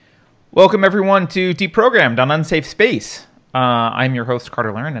Welcome, everyone, to Deprogrammed on Unsafe Space. I'm your host,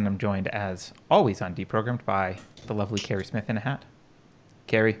 Carter Laren, and I'm joined, as always, on Deprogrammed by the lovely Carrie Smith in a hat.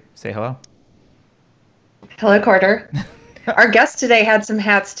 Carrie, say hello. Hello, Carter. Our guest today had some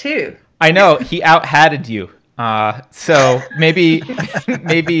hats, too. I know. He out-hatted you. So maybe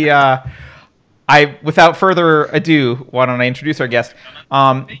without further ado, why don't I introduce our guest?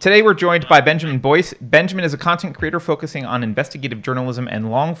 Today we're joined by Benjamin Boyce. Benjamin is a content creator focusing on investigative journalism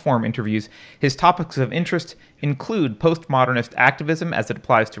and long-form interviews. His topics of interest include postmodernist activism as it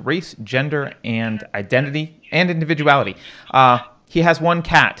applies to race, gender, and identity, and individuality. He has one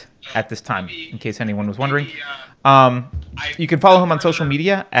cat at this time, in case anyone was wondering. You can follow him on social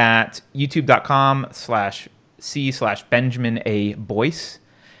media at youtube.com/c/Benjamin A. Boyce.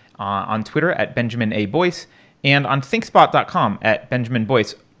 On Twitter at Benjamin A. Boyce, and on thinkspot.com at Benjamin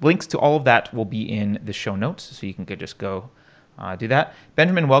Boyce. Links to all of that will be in the show notes, so you can just go do that.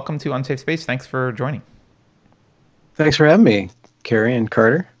 Benjamin, welcome to Unsafe Space. Thanks for joining. Thanks for having me, Carrie and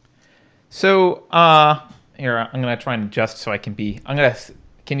Carter. So, here, I'm going to try and adjust so I can be...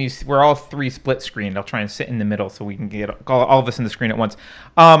 we're all three split screened. I'll try and sit in the middle so we can get all of us in the screen at once.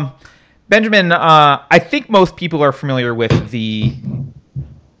 Benjamin, I think most people are familiar with the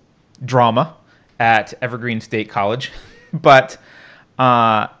drama at Evergreen State College, but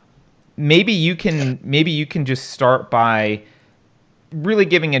maybe you can just start by really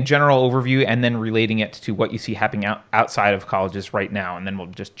giving a general overview and then relating it to what you see happening outside of colleges right now, and then we'll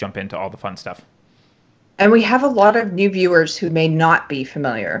just jump into all the fun stuff. And we have a lot of new viewers who may not be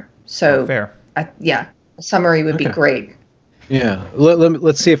familiar, so fair. A summary would be great. Yeah,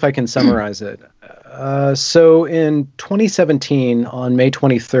 let's see if I can summarize it. So in 2017, on May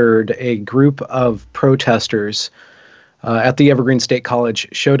 23rd, a group of protesters at the Evergreen State College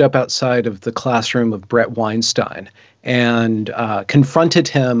showed up outside of the classroom of Bret Weinstein and confronted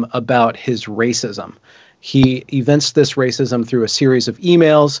him about his racism. He evinced this racism through a series of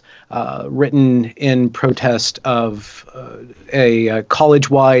emails written in protest of a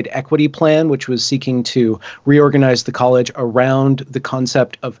college-wide equity plan, which was seeking to reorganize the college around the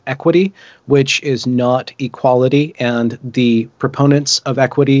concept of equity, which is not equality. And the proponents of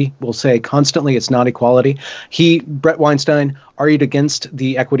equity will say constantly it's not equality. Bret Weinstein, argued against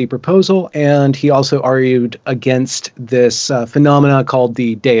the equity proposal, and he also argued against this phenomena called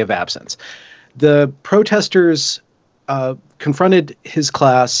the Day of Absence. The protesters confronted his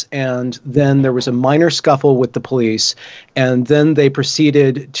class, and then there was a minor scuffle with the police, and then they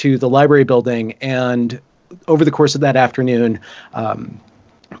proceeded to the library building, and over the course of that afternoon,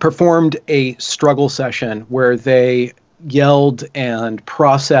 performed a struggle session where they yelled and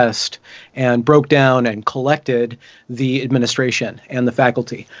processed and broke down and collected the administration and the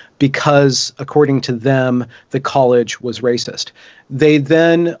faculty because, according to them, the college was racist. They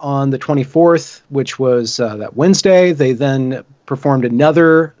then, on the 24th, which was that Wednesday, they then performed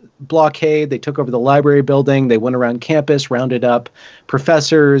another blockade. They took over the library building. They went around campus, rounded up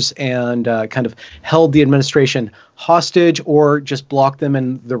professors, and kind of held the administration hostage or just blocked them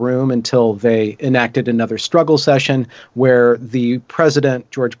in the room until they enacted another struggle session where the president,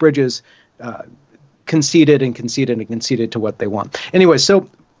 George Bridges, conceded to what they want. Anyway, so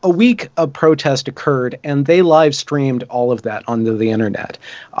a week of protest occurred, and they live streamed all of that onto the internet.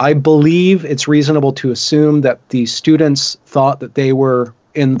 I believe it's reasonable to assume that the students thought that they were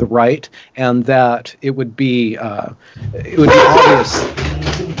in the right, and that it would be obvious.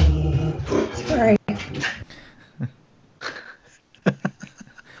 Sorry,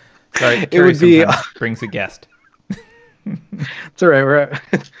 Sorry, it would be brings a guest. It's all right.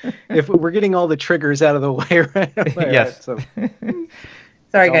 If we're getting all the triggers out of the way, right? Yes. Right, so.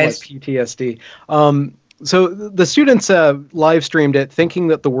 Sorry, guys. Like PTSD. So the students live streamed it thinking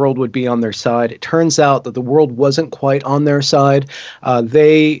that the world would be on their side. It turns out that the world wasn't quite on their side.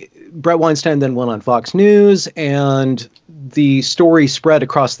 Bret Weinstein then went on Fox News, and the story spread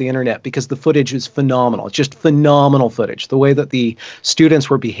across the internet because the footage is phenomenal. It's just phenomenal footage. The way that the students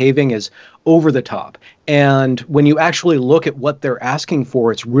were behaving is over the top. And when you actually look at what they're asking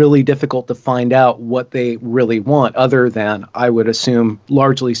for, it's really difficult to find out what they really want, other than, I would assume,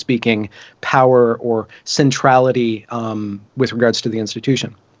 largely speaking, power or centrality with regards to the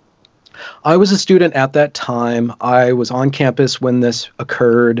institution. I was a student at that time. I was on campus when this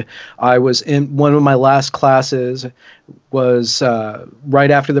occurred. I was in one of my last classes, was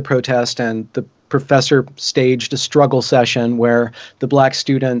right after the protest, and the professor staged a struggle session where the black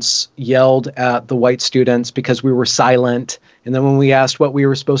students yelled at the white students because we were silent. And then when we asked what we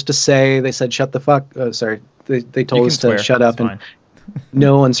were supposed to say, they said, shut the fuck. They told us to shut up in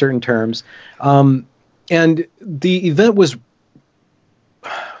no uncertain terms. And the event was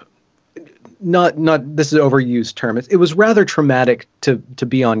not this is an overused term. It was rather traumatic to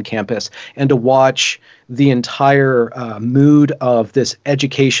be on campus and to watch the entire mood of this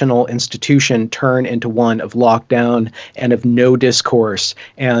educational institution turn into one of lockdown and of no discourse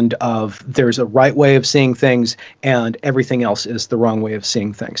and of there's a right way of seeing things and everything else is the wrong way of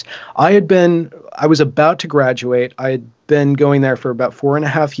seeing things. I was about to graduate. I had been going there for about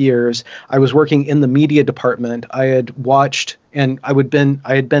 4.5 years. I was working in the media department. I had watched and I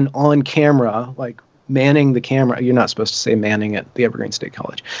had been on camera, like manning the camera. You're not supposed to say manning at the Evergreen State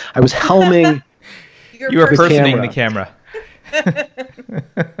College. I was helming. You were personing the camera.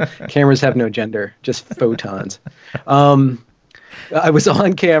 Cameras have no gender, just photons. I was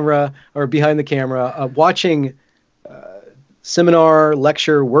on camera or behind the camera watching seminar,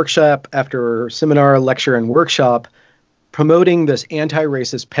 lecture, workshop after seminar, lecture, and workshop promoting this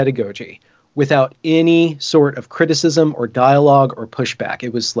anti-racist pedagogy without any sort of criticism or dialogue or pushback.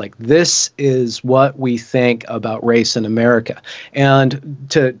 It was like, this is what we think about race in America. And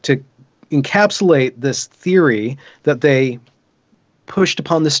to encapsulate this theory that they pushed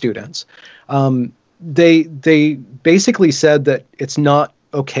upon the students, they basically said that it's not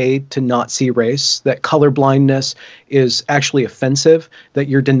okay to not see race, that colorblindness is actually offensive, that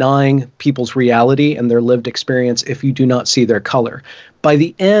you're denying people's reality and their lived experience if you do not see their color. By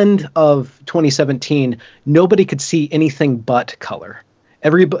the end of 2017, nobody could see anything but color.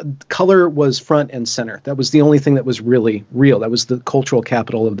 Color was front and center. That was the only thing that was really real. That was the cultural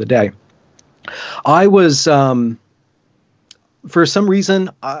capital of the day. I was, for some reason,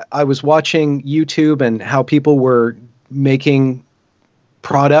 I was watching YouTube and how people were making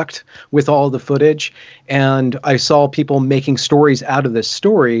product with all the footage, and I saw people making stories out of this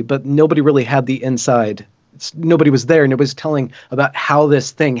story, but nobody really had the inside. Nobody was there. Nobody was telling about how this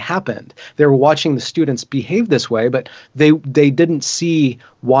thing happened. They were watching the students behave this way, but they didn't see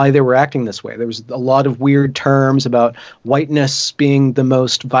why they were acting this way. There was a lot of weird terms about whiteness being the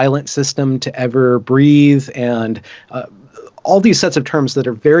most violent system to ever breathe, and all these sets of terms that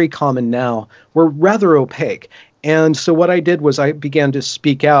are very common now were rather opaque. And so what I did was I began to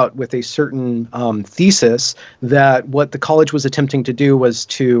speak out with a certain thesis that what the college was attempting to do was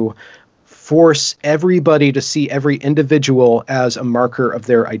to force everybody to see every individual as a marker of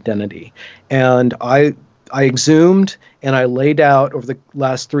their identity. And I exhumed and I laid out over the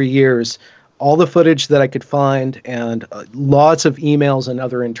last 3 years all the footage that I could find and lots of emails and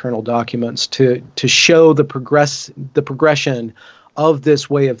other internal documents to show the progression of this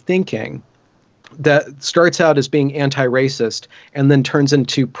way of thinking that starts out as being anti-racist and then turns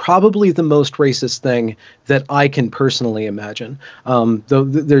into probably the most racist thing that I can personally imagine. Though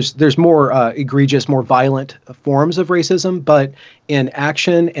there's more egregious, more violent forms of racism, but in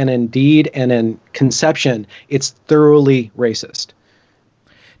action and in deed and in conception, it's thoroughly racist.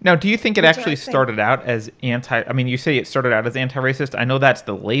 Now, do you think it actually started out as I mean, you say it started out as anti-racist. I know that's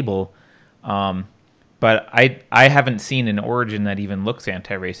the label, but I haven't seen an origin that even looks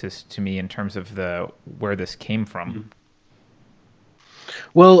anti-racist to me in terms of where this came from.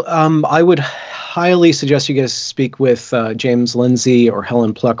 Well, I would highly suggest you guys speak with James Lindsay or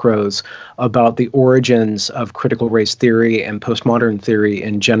Helen Pluckrose about the origins of critical race theory and postmodern theory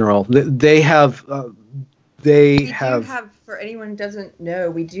in general. They have. For anyone who doesn't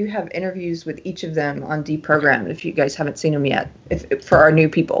know, we do have interviews with each of them on Deprogrammed. If you guys haven't seen them yet, for our new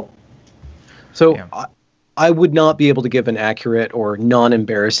people. So yeah. I would not be able to give an accurate or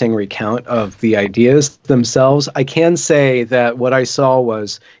non-embarrassing recount of the ideas themselves. I can say that what I saw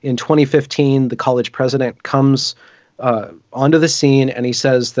was in 2015, the college president comes onto the scene and he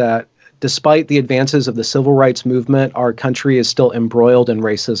says that despite the advances of the civil rights movement, our country is still embroiled in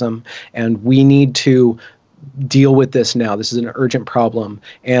racism, and we need to deal with this now. This is an urgent problem,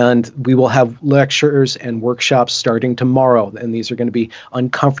 and we will have lectures and workshops starting tomorrow, and these are going to be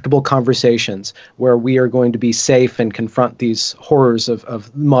uncomfortable conversations where we are going to be safe and confront these horrors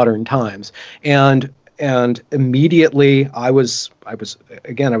of modern times. And immediately I was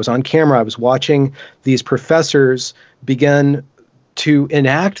on camera. I was watching these professors begin to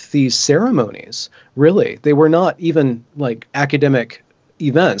enact these ceremonies. Really, they were not even like academic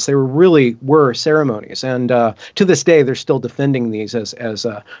events. They were ceremonies, and to this day, they're still defending these as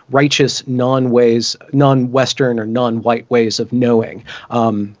righteous non-Western or non-white ways of knowing,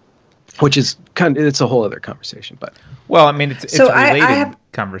 which is it's a whole other conversation. But well, I mean, it's a related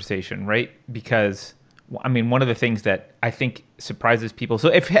conversation, right? Because I mean, one of the things that I think surprises people. So,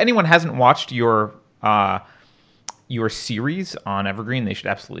 if anyone hasn't watched your series on Evergreen, they should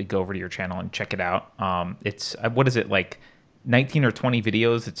absolutely go over to your channel and check it out. It's what is it like? 19 or 20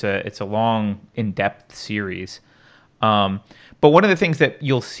 videos. It's a long, in-depth series. But one of the things that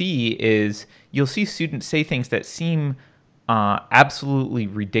you'll see students say things that seem absolutely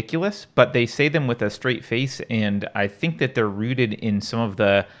ridiculous, but they say them with a straight face, and I think that they're rooted in some of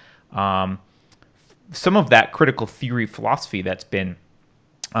that critical theory philosophy that's been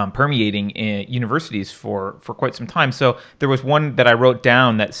permeating in universities for quite some time. So there was one that I wrote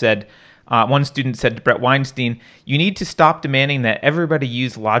down that said, one student said to Brett Weinstein, "You need to stop demanding that everybody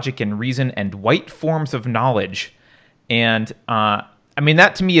use logic and reason and white forms of knowledge." And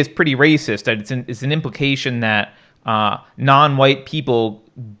that to me is pretty racist. It's an implication that non-white people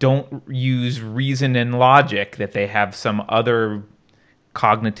don't use reason and logic, that they have some other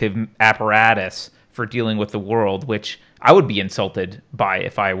cognitive apparatus for dealing with the world, which I would be insulted by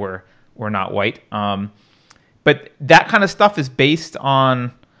if I were not white. But that kind of stuff is based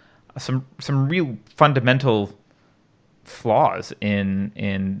on some real fundamental flaws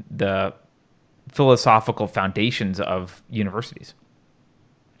in the philosophical foundations of universities.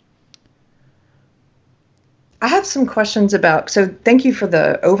 I have some questions so thank you for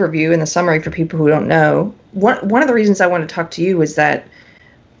the overview and the summary for people who don't know. One of the reasons I want to talk to you is that,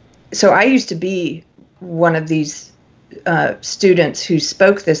 so I used to be one of these students who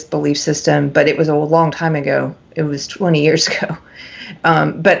spoke this belief system, but it was a long time ago. It was 20 years ago.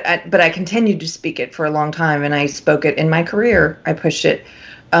 But I continued to speak it for a long time, and I spoke it in my career. I pushed it.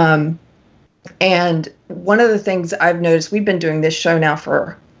 And one of the things I've noticed, we've been doing this show now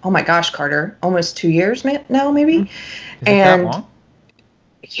for, oh my gosh, Carter, almost 2 years now, maybe. Is it that long?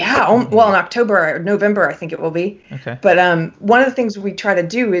 Yeah, well, in October or November, I think it will be. Okay. But one of the things we try to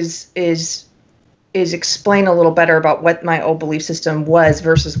do is explain a little better about what my old belief system was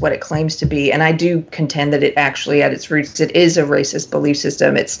versus what it claims to be. And I do contend that it actually, at its roots, it is a racist belief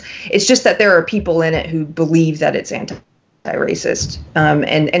system. It's just that there are people in it who believe that it's anti-racist,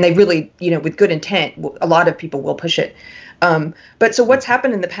 and they really, with good intent, a lot of people will push it. But so what's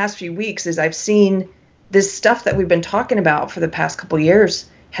happened in the past few weeks is I've seen this stuff that we've been talking about for the past couple of years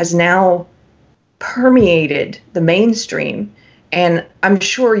has now permeated the mainstream. And I'm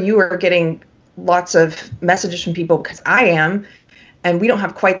sure you are getting lots of messages from people, because I am, and we don't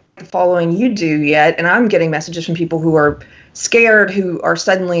have quite the following you do yet. And I'm getting messages from people who are scared, who are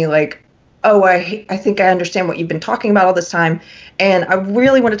suddenly like, oh, I think I understand what you've been talking about all this time. And I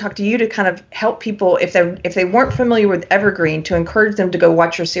really want to talk to you to kind of help people, if they weren't familiar with Evergreen, to encourage them to go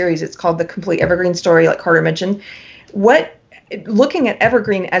watch your series. It's called The Complete Evergreen Story, like Carter mentioned. Looking at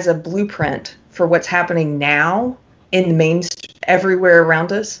Evergreen as a blueprint for what's happening now in the mainstream, everywhere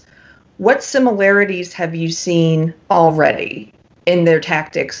around us, what similarities have you seen already in their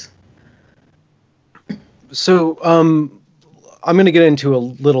tactics? So, I'm going to get into a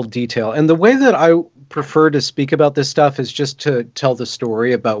little detail. And the way that I prefer to speak about this stuff is just to tell the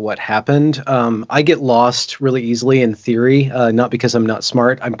story about what happened. I get lost really easily in theory, not because I'm not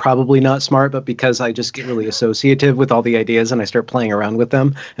smart. I'm probably not smart, but because I just get really associative with all the ideas and I start playing around with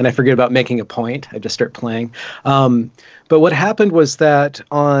them. And I forget about making a point. I just start playing. But what happened was that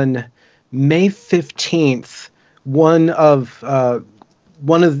on May 15th, one of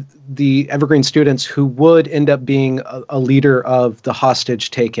the Evergreen students who would end up being a leader of the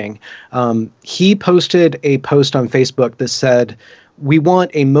hostage taking, he posted a post on Facebook that said, "We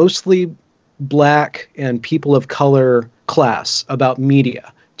want a mostly Black and people of color class about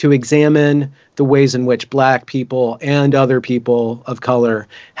media to examine the ways in which Black people and other people of color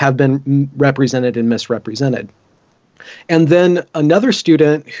have been represented and misrepresented." And then another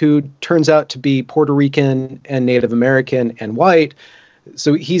student who turns out to be Puerto Rican and Native American and white,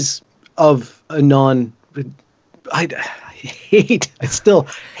 so he's of a I still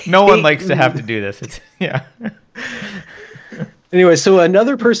no one likes to have to do this. Yeah. Anyway, so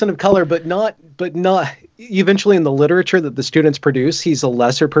another person of color, but not eventually in the literature that the students produce, he's a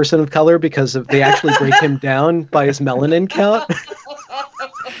lesser person of color because they actually break him down by his melanin count.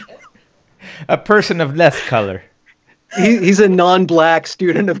 A person of less color. He's a non-Black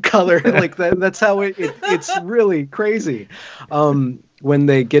student of color. Like that's how it's really crazy when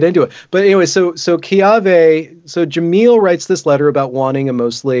they get into it. But anyway, so Jamil writes this letter about wanting a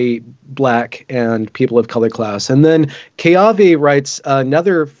mostly Black and people of color class. And then Keawe writes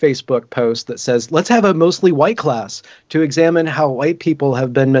another Facebook post that says, let's have a mostly white class to examine how white people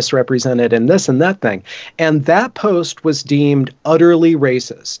have been misrepresented in this and that thing. And that post was deemed utterly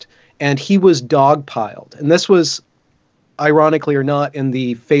racist. And he was dogpiled. And this was, ironically or not, in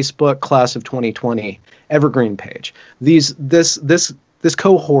the Facebook class of 2020 Evergreen page. This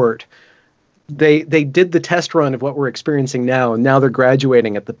cohort, they did the test run of what we're experiencing now, and now they're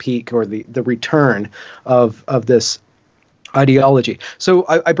graduating at the peak or the return of this ideology. So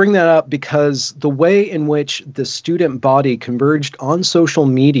I bring that up because the way in which the student body converged on social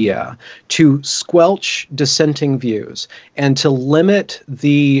media to squelch dissenting views and to limit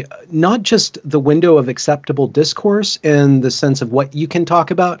not just the window of acceptable discourse in the sense of what you can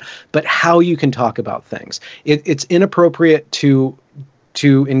talk about, but how you can talk about things. It's inappropriate to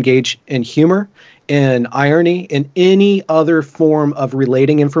engage in humor, in irony, in any other form of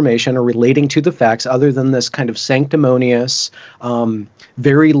relating information or relating to the facts other than this kind of sanctimonious,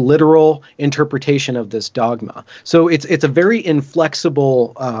 very literal interpretation of this dogma. So it's a very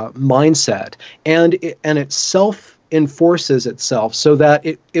inflexible mindset, and it self-enforces itself so that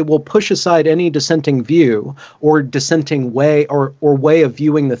it will push aside any dissenting view or dissenting way or way of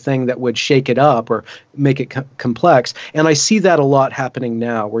viewing the thing that would shake it up or make it complex. And I see that a lot happening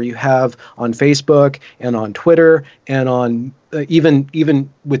now, where you have on Facebook and on Twitter and on even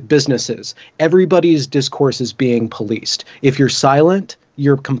with businesses, everybody's discourse is being policed. If you're silent,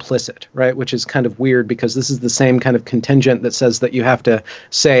 you're complicit, right? Which is kind of weird because this is the same kind of contingent that says that you have to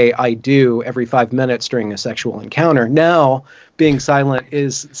say "I do" every 5 minutes during a sexual encounter. Now, being silent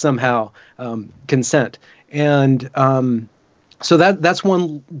is somehow consent, and so that's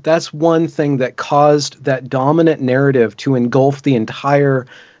one thing that caused that dominant narrative to engulf the entire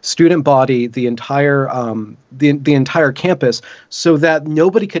student body, the entire campus, so that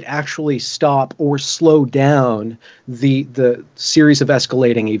nobody could actually stop or slow down the series of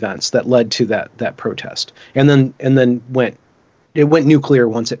escalating events that led to that protest, and then went nuclear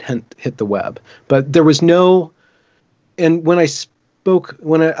once it hit the web. But there was no, and when I've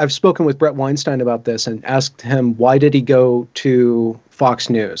spoken with Brett Weinstein about this and asked him why did he go to Fox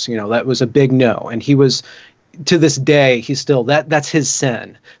News, that was a big no, and he was. To this day, he's still that's his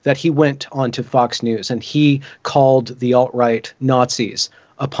sin, that he went onto Fox News and he called the alt-right Nazis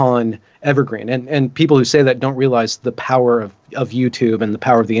upon Evergreen. And people who say that don't realize the power of YouTube and the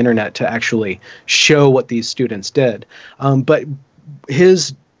power of the internet to actually show what these students did. But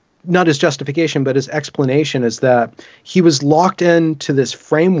not his justification, but his explanation is that he was locked into this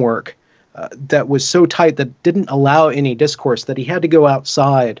framework that was so tight that didn't allow any discourse, that he had to go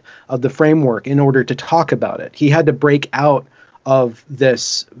outside of the framework in order to talk about it. He had to break out of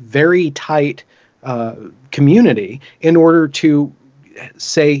this very tight community in order to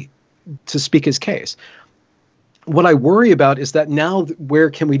speak his case. What I worry about is that now, where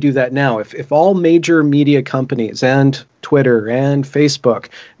can we do that now? If all major media companies and Twitter and Facebook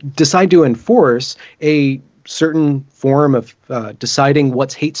decide to enforce a certain form of deciding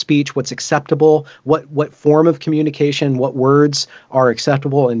what's hate speech, what's acceptable, what form of communication, what words are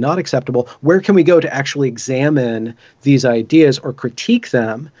acceptable and not acceptable, where can we go to actually examine these ideas or critique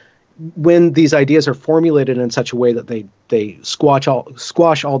them when these ideas are formulated in such a way that they squash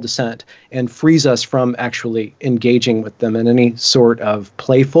all dissent and frees us from actually engaging with them in any sort of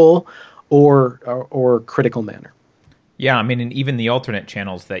playful or critical manner? Yeah, I mean, and even the alternate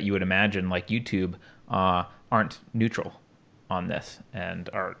channels that you would imagine, like YouTube, aren't neutral on this and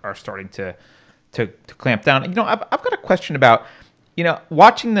are starting to clamp down. I've got a question about,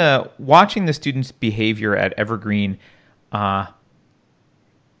 watching the students' behavior at Evergreen.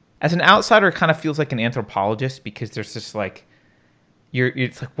 As an outsider, it kind of feels like an anthropologist, because there's just like,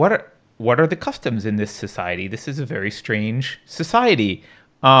 it's like, what are the customs in this society? This is a very strange society.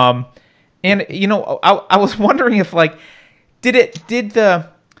 And I was wondering if, like, do you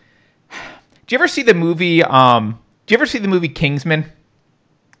ever see the movie? Do you ever see the movie Kingsman?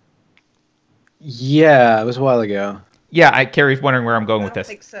 Yeah, it was a while ago. Yeah, Carrie's wondering where I'm going with this.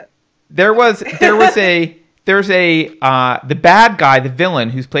 I don't think so. There's the bad guy, the villain,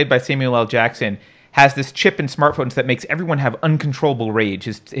 who's played by Samuel L. Jackson, has this chip in smartphones that makes everyone have uncontrollable rage.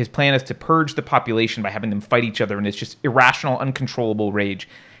 His plan is to purge the population by having them fight each other, and it's just irrational, uncontrollable rage.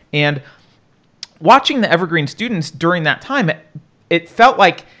 And watching the Evergreen students during that time, it felt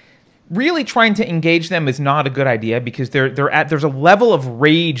like really trying to engage them is not a good idea, because there's a level of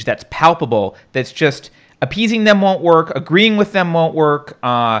rage that's palpable, that's just appeasing them won't work, agreeing with them won't work,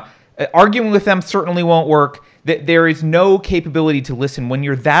 arguing with them certainly won't work. That there is no capability to listen when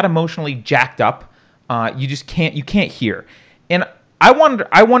you're that emotionally jacked up. You just can't hear. And I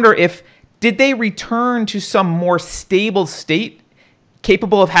wonder if, did they return to some more stable state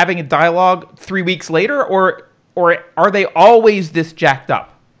capable of having a dialogue 3 weeks later, or are they always this jacked up?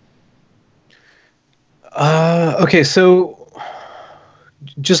 Okay, so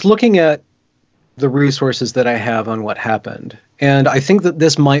just looking at the resources that I have on what happened, and I think that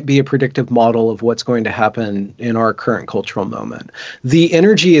this might be a predictive model of what's going to happen in our current cultural moment. The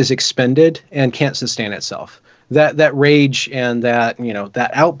energy is expended and can't sustain itself. That rage and that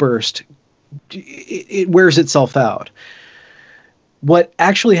outburst, it wears itself out. What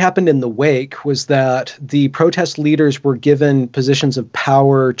actually happened in the wake was that the protest leaders were given positions of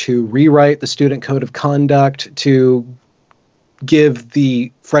power to rewrite the student code of conduct, to give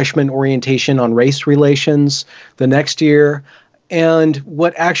the freshman orientation on race relations the next year. And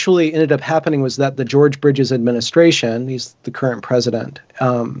what actually ended up happening was that the George Bridges administration, he's the current president,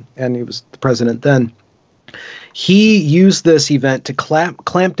 and he was the president then, he used this event to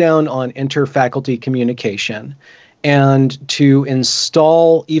clamp down on inter-faculty communication and to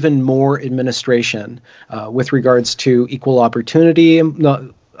install even more administration with regards to equal opportunity.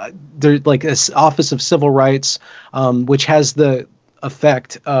 There's like this Office of Civil Rights, which has the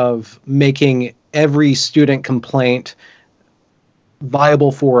effect of making every student complaint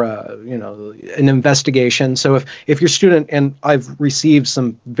viable for an investigation. So if your student, and I've received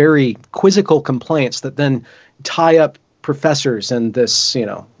some very quizzical complaints that then tie up professors and this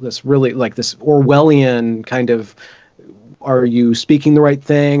really like this Orwellian kind of, are you speaking the right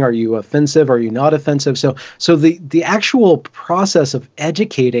thing? Are you offensive? Are you not offensive? So the actual process of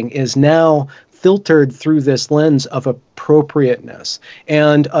educating is now filtered through this lens of appropriateness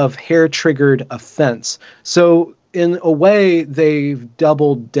and of hair-triggered offense. So in a way, they've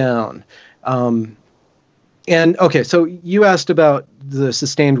doubled down. And okay, so you asked about the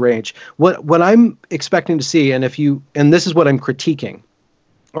sustained range. What I'm expecting to see, and this is what I'm critiquing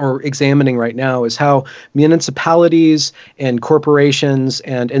or examining right now, is how municipalities and corporations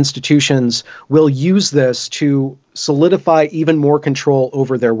and institutions will use this to solidify even more control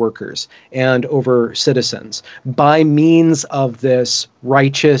over their workers and over citizens by means of this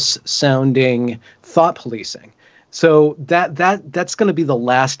righteous sounding thought policing. So that's going to be the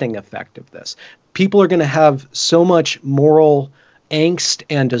lasting effect of this. People are going to have so much moral angst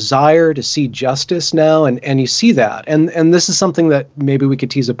and desire to see justice now, and you see that. And this is something that maybe we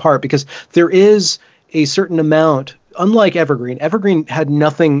could tease apart, because there is a certain amount, unlike Evergreen had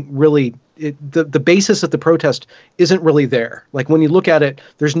nothing really, the basis of the protest isn't really there. Like when you look at it,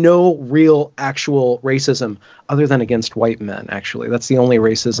 there's no real actual racism other than against white men, actually. That's the only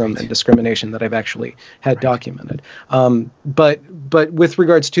racism and discrimination that I've actually had documented. But with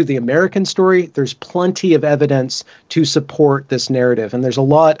regards to the American story, there's plenty of evidence to support this narrative. And there's a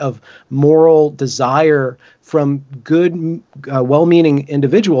lot of moral desire from good, well-meaning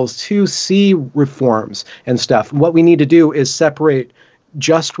individuals to see reforms and stuff. What we need to do is separate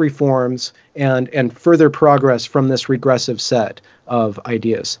just reforms and further progress from this regressive set of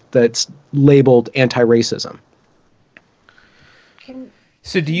ideas that's labeled anti-racism.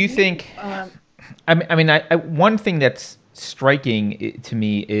 So do you think, one thing that's striking to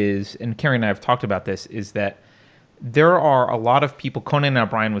me is, and Carrie and I have talked about this, is that there are a lot of people, Conan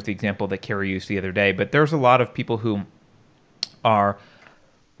O'Brien was the example that Carrie used the other day, but there's a lot of people who are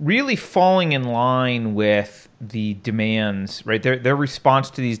really falling in line with the demands, right? Their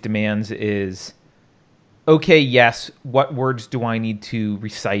response to these demands is, okay, yes, what words do I need to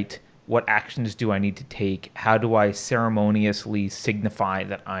recite? What actions do I need to take? How do I ceremoniously signify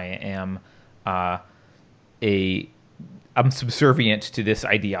that I am I'm subservient to this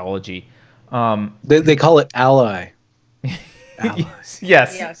ideology? They call it ally.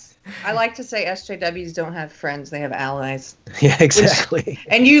 Yes. I like to say SJWs don't have friends; they have allies. Yeah, exactly.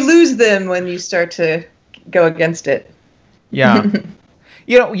 And you lose them when you start to go against it. Yeah.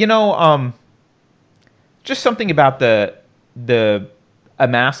 Just something about a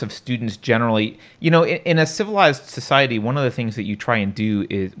mass of students generally. In a civilized society, one of the things that you try and do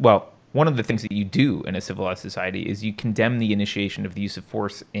is, one of the things that you do in a civilized society is you condemn the initiation of the use of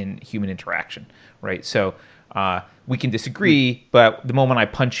force in human interaction, right? So we can disagree, but the moment I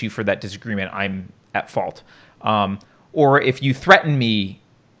punch you for that disagreement, I'm at fault. Or if you threaten me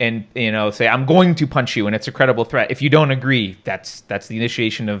and say I'm going to punch you, and it's a credible threat, if you don't agree, that's the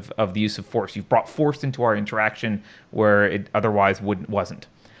initiation of the use of force. You've brought force into our interaction where it otherwise wasn't.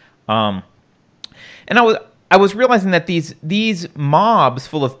 And I was realizing that these mobs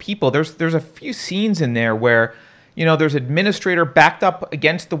full of people, there's a few scenes in there where there's an administrator backed up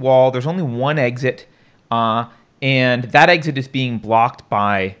against the wall. There's only one exit. And that exit is being blocked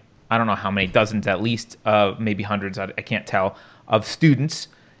by, I don't know how many, dozens at least, maybe hundreds, I can't tell, of students.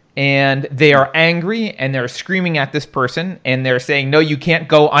 And they are angry and they're screaming at this person and they're saying, no, you can't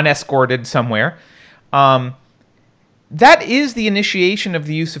go unescorted somewhere. That is the initiation of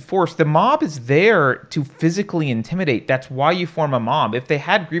the use of force. The mob is there to physically intimidate. That's why you form a mob. If they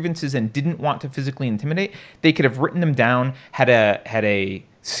had grievances and didn't want to physically intimidate, they could have written them down, had a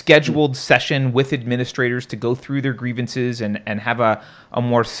scheduled session with administrators to go through their grievances and have a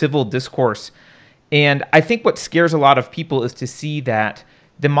more civil discourse. And I think what scares a lot of people is to see that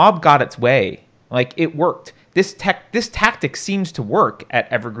the mob got its way. Like, it worked. this tactic seems to work at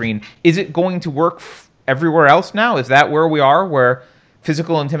Evergreen. Is it going to work everywhere else now? Is that where we are, where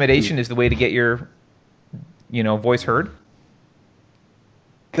physical intimidation is the way to get your, voice heard?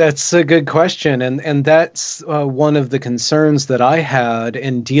 That's a good question, and that's one of the concerns that I had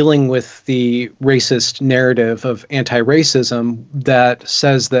in dealing with the racist narrative of anti-racism that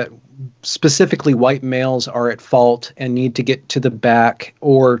says that specifically white males are at fault and need to get to the back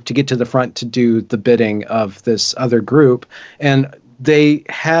or to get to the front to do the bidding of this other group. And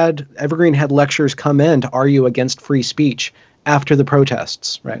Evergreen had lecturers come in to argue against free speech after the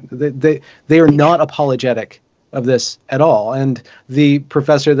protests, right? They are not apologetic of this at all. And the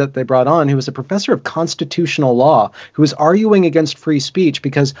professor that they brought on, who was a professor of constitutional law, who was arguing against free speech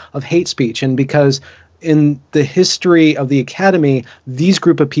because of hate speech and because in the history of the academy, these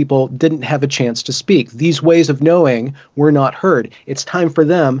group of people didn't have a chance to speak. These ways of knowing were not heard. It's time for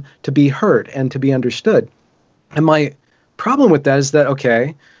them to be heard and to be understood. And my problem with that is that,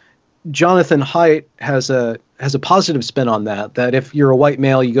 okay, Jonathan Haidt has a positive spin on that if you're a white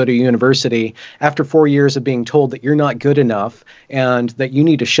male, you go to university, after 4 years of being told that you're not good enough and that you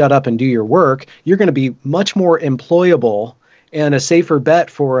need to shut up and do your work, you're going to be much more employable and a safer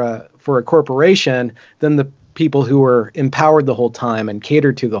bet for a corporation than the people who were empowered the whole time and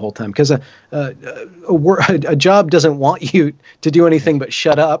catered to the whole time. Because a job doesn't want you to do anything but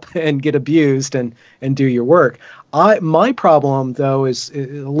shut up and get abused and do your work. My problem, though, is a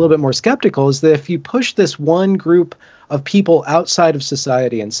little bit more skeptical, is that if you push this one group of people outside of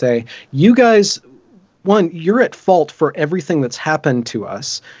society and say, you guys, one, you're at fault for everything that's happened to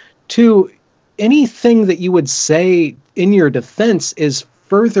us. Two, anything that you would say in your defense is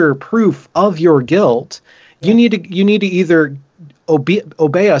further proof of your guilt. You need to either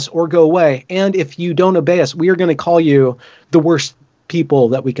obey us or go away. And if you don't obey us, we are going to call you the worst people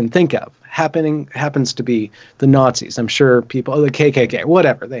that we can think of. Happens to be the Nazis. I'm sure people, the KKK,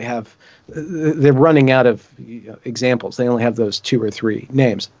 whatever, they're running out of examples. They only have those 2 or 3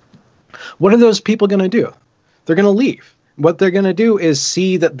 names. What are those people going to do? They're going to leave. What they're going to do is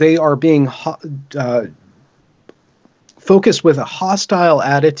see that they are being focused with a hostile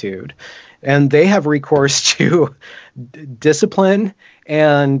attitude, and they have recourse to discipline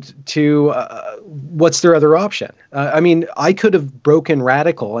and to what's their other option? I could have broken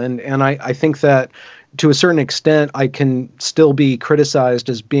radical, and I think that to a certain extent I can still be criticized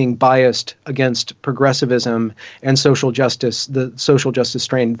as being biased against progressivism and social justice, the social justice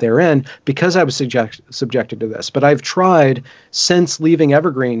strain therein, because I was subjected to this. But I've tried since leaving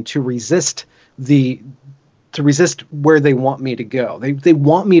Evergreen to resist where they want me to go. They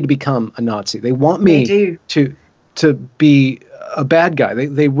want me to become a Nazi. They want me to be a bad guy.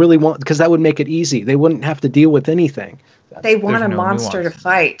 They really want, because that would make it easy. They wouldn't have to deal with anything. They want a monster to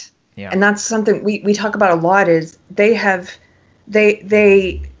fight. Yeah. And that's something we talk about a lot, is they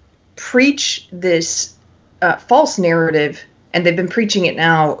preach this false narrative, and they've been preaching it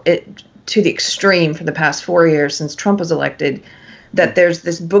now to the extreme for the past 4 years since Trump was elected, that there's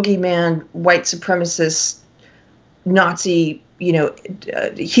this boogeyman, white supremacist, Nazi,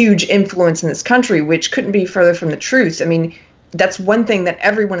 huge influence in this country, which couldn't be further from the truth. I mean, that's one thing that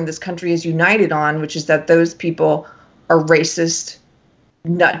everyone in this country is united on, which is that those people are racist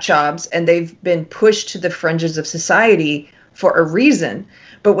nut jobs, and they've been pushed to the fringes of society for a reason.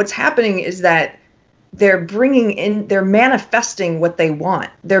 But what's happening is that they're manifesting what they want.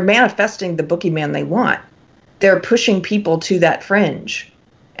 They're manifesting the boogeyman they want. They're pushing people to that fringe.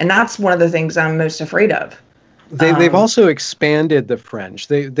 And that's one of the things I'm most afraid of. They've also expanded the fringe.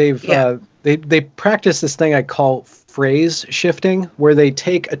 They practice this thing I call phrase shifting, where they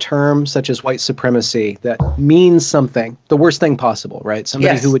take a term such as white supremacy that means something, the worst thing possible, right?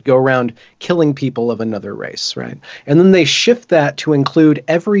 Somebody who would go around killing people of another race, right? And then they shift that to include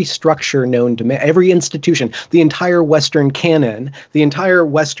every structure known to man, every institution, the entire Western canon, the entire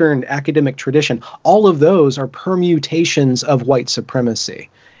Western academic tradition. All of those are permutations of white supremacy.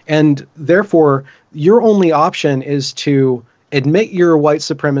 And therefore, your only option is to admit your white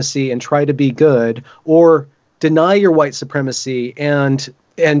supremacy and try to be good, or deny your white supremacy and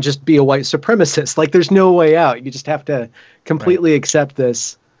just be a white supremacist. Like, there's no way out. You just have to completely accept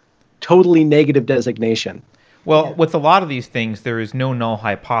this totally negative designation. Well, with a lot of these things, there is no null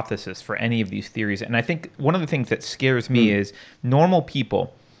hypothesis for any of these theories. And I think one of the things that scares me is normal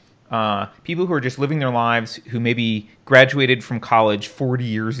people, people who are just living their lives, who maybe graduated from college 40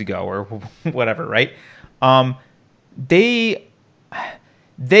 years ago or whatever, right?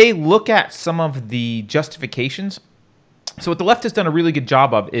 They look at some of the justifications. So what the left has done a really good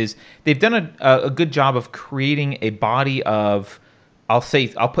job of is they've done a good job of creating a body of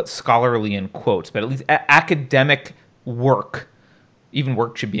I'll put scholarly in quotes, but at least academic work, even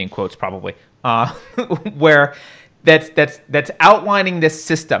work should be in quotes probably, where that's outlining this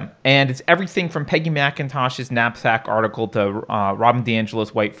system, and it's everything from Peggy McIntosh's Knapsack article to Robin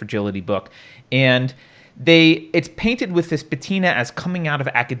DiAngelo's White Fragility book, and it's painted with this patina as coming out of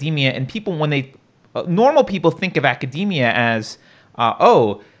academia, and people, when normal people think of academia as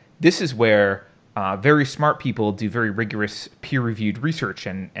this is where very smart people do very rigorous peer-reviewed research,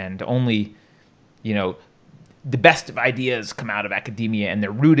 and only, the best of ideas come out of academia, and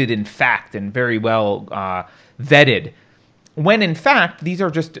they're rooted in fact and very well vetted. When in fact, these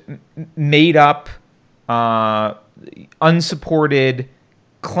are just made up, unsupported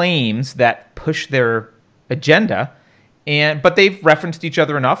claims that push their agenda, but they've referenced each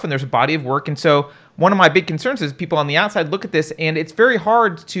other enough, and there's a body of work. And so one of my big concerns is people on the outside look at this, and it's very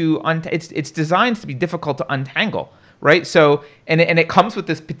hard to it's designed to be difficult to untangle, right? So and it comes with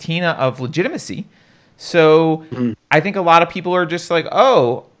this patina of legitimacy. So I think a lot of people are just like,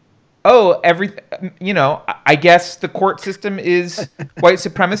 I guess the court system is white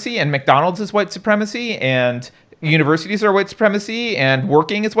supremacy, and McDonald's is white supremacy, and universities are white supremacy, and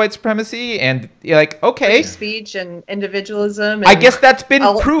working is white supremacy, and you're like, okay, free speech and individualism. And I guess that's been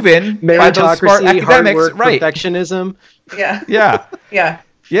proven by those smart academics, hard work, right? Perfectionism. Yeah. Yeah.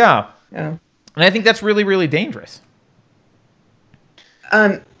 Yeah. And I think that's really, really dangerous.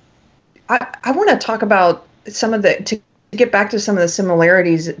 I want to talk about to get back to some of the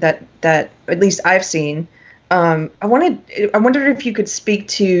similarities that at least I've seen. I wondered if you could speak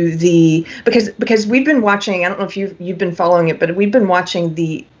to because we've been watching. I don't know if you've been following it, but we've been watching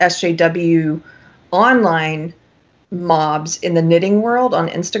the SJW online mobs in the knitting world on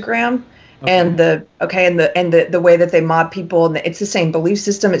Instagram, and the way that they mob people, and it's the same belief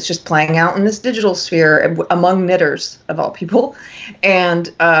system. It's just playing out in this digital sphere among knitters of all people, and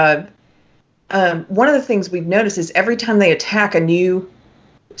one of the things we've noticed is every time they attack a new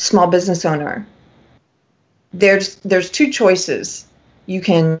small business owner, there's two choices. You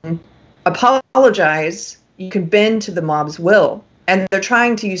can apologize, you can bend to the mob's will, and they're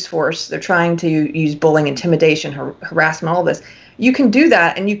trying to use force, they're trying to use bullying, intimidation, harassment, all this. You can do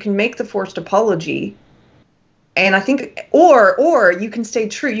that, and you can make the forced apology, and I think, or you can stay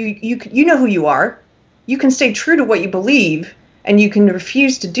true. You know who you are. You can stay true to what you believe, and you can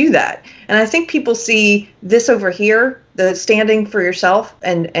refuse to do that. And I think people see this over here, the standing for yourself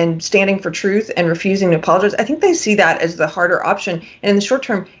and standing for truth and refusing to apologize. I think they see that as the harder option. And in the short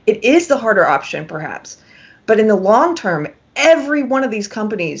term, it is the harder option, perhaps. But in the long term, every one of these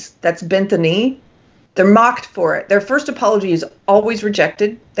companies that's bent the knee, they're mocked for it. Their first apology is always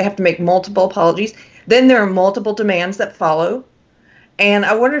rejected. They have to make multiple apologies. Then there are multiple demands that follow. And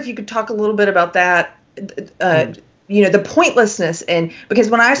I wonder if you could talk a little bit about that, the pointlessness. And because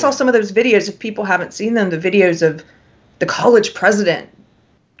when I saw some of those videos, if people haven't seen them, the videos of the college president,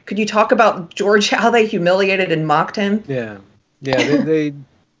 could you talk about George, how they humiliated and mocked him? Yeah. They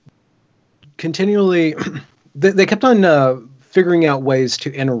continually, they kept on figuring out ways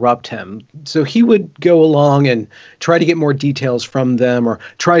to interrupt him. So he would go along and try to get more details from them, or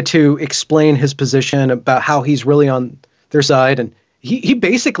try to explain his position about how he's really on their side. And he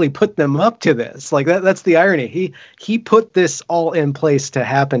basically put them up to this. Like that's the irony. He put this all in place to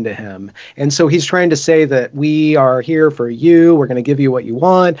happen to him. And so he's trying to say that we are here for you. We're going to give you what you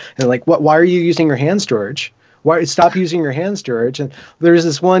want. And like, why are you using your hands, George? Stop using your hands, George. And there's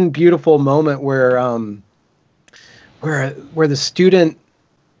this one beautiful moment where one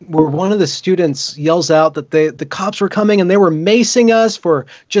of the students yells out that the cops were coming and they were macing us for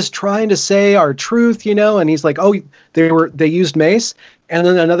just trying to say our truth, and he's like, oh, they used mace. And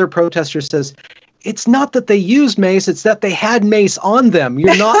then another protester says, it's not that they used mace, it's that they had mace on them.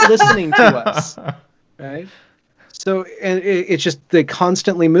 You're not listening to us. Right? So, and it's just, they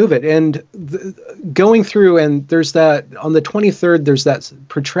constantly move it. And going through, and there's that, on the 23rd, there's that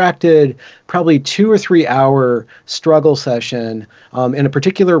protracted, probably 2 or 3 hour struggle session in a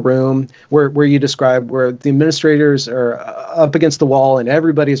particular room where you describe where the administrators are up against the wall and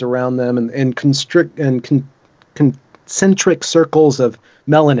everybody's around them and concentric circles of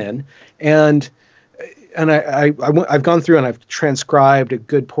melanin. And I've gone through and I've transcribed a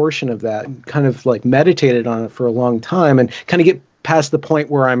good portion of that and kind of like meditated on it for a long time and kind of get past the point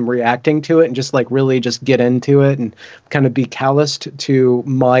where I'm reacting to it and just like really just get into it and kind of be calloused to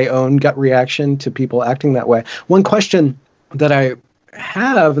my own gut reaction to people acting that way. One question that I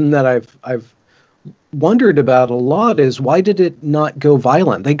have and that I've wondered about a lot is, why did it not go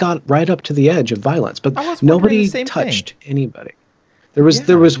violent? They got right up to the edge of violence, but nobody touched anybody. There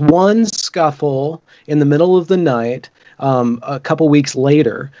was one scuffle in the middle of the night, a couple weeks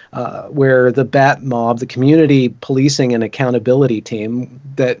later, where the Bat Mob, the community policing and accountability team,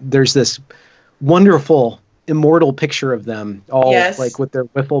 that there's this wonderful immortal picture of them all like with their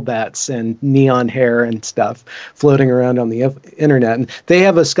wiffle bats and neon hair and stuff floating around on the internet. And they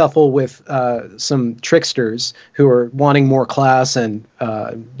have a scuffle with some tricksters who are wanting more class and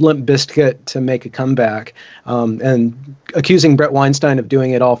Limp Bizkit to make a comeback, and accusing Brett Weinstein of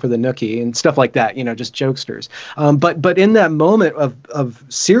doing it all for the nookie and stuff like that, just jokesters. But in that moment of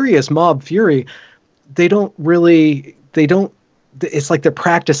serious mob fury, it's like they're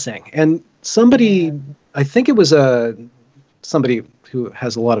practicing. And somebody, I think it was somebody who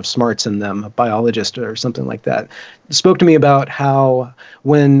has a lot of smarts in them, a biologist or something like that, spoke to me about how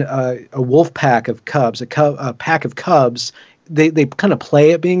when a wolf pack of cubs, a pack of cubs, they kind of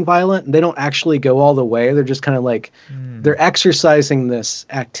play at being violent, and they don't actually go all the way. They're just kind of like, they're exercising this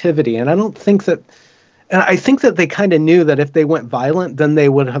activity. And I think that they kind of knew that if they went violent, then they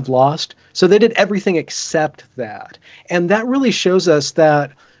would have lost. So they did everything except that. And that really shows us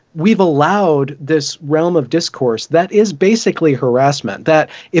that we've allowed this realm of discourse that is basically harassment, that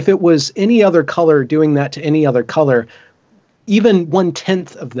if it was any other color doing that to any other color, even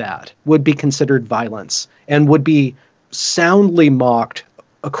 1/10 of that would be considered violence and would be soundly mocked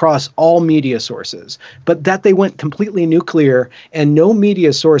across all media sources. But that they went completely nuclear and no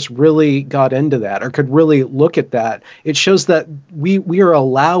media source really got into that or could really look at that, it shows that we are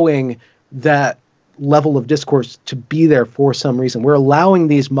allowing that level of discourse to be there for some reason. We're allowing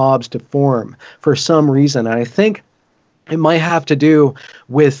these mobs to form for some reason. And I think it might have to do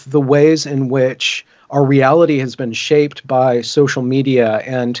with the ways in which our reality has been shaped by social media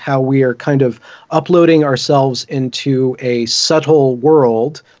and how we are kind of uploading ourselves into a subtle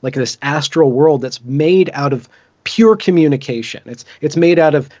world, like this astral world that's made out of pure communication. It's made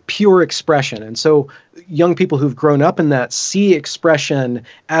out of pure expression. And so young people who've grown up in that see expression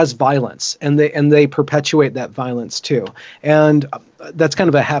as violence, and they perpetuate that violence too. And that's kind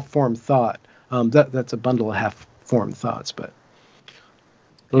of a half-formed thought. That's a bundle of half-formed thoughts, but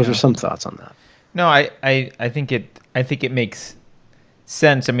those are some thoughts on that. No, I think it makes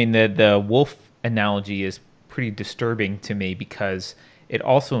sense. I mean, the wolf analogy is pretty disturbing to me because it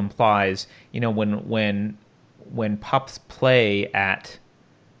also implies, when pups play at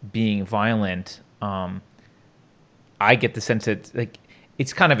being violent, I get the sense that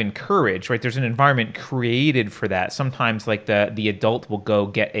it's kind of encouraged, right? There's an environment created for that. Sometimes the adult will go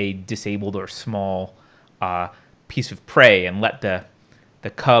get a disabled or small piece of prey and let the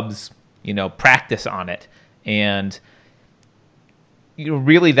cubs, practice on it. And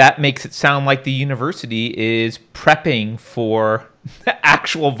really that makes it sound like the university is prepping for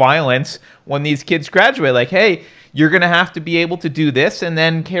actual violence when these kids graduate. Like, hey, you're going to have to be able to do this and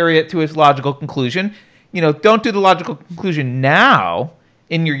then carry it to its logical conclusion. Don't do the logical conclusion now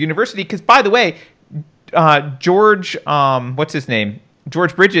in your university. Because, by the way, George, what's his name?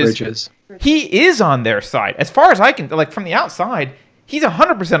 George Bridges. He is on their side. As far as I can, from the outside, he's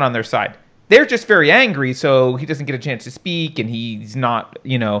 100% on their side. They're just very angry, so he doesn't get a chance to speak, and he's not,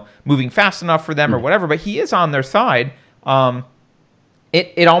 moving fast enough for them or whatever. But he is on their side.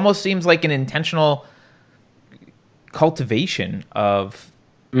 It almost seems like an intentional cultivation of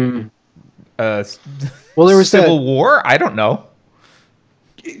there was civil war. I don't know.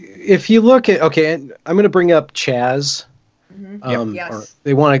 If you look at and I'm going to bring up Chaz. Yes. Or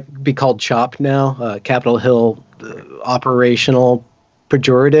they want to be called CHOP now, Capitol Hill Operational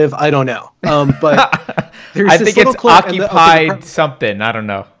Pejorative. I don't know, but I think it's occupied something. I don't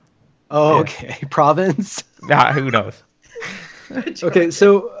know. Oh, okay. Province. Who knows? Okay,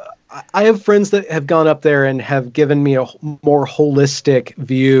 so I have friends that have gone up there and have given me a more holistic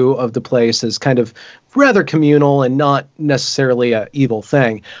view of the place as kind of rather communal and not necessarily an evil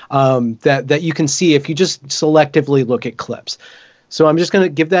thing, that you can see if you just selectively look at clips. So I'm just going to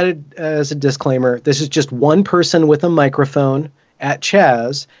give that as a disclaimer. This is just one person with a microphone at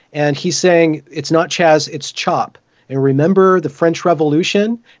Chaz, and he's saying it's not Chaz, it's CHOP. And remember the French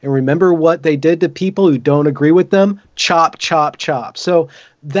Revolution, and remember what they did to people who don't agree with them? Chop, chop, chop. So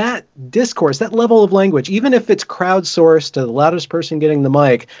that discourse, that level of language, even if it's crowdsourced to the loudest person getting the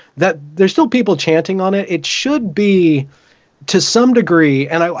mic, that there's still people chanting on it. It should be to some degree,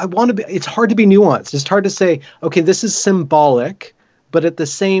 and I want to be, it's hard to be nuanced. It's hard to say, okay, this is symbolic, but at the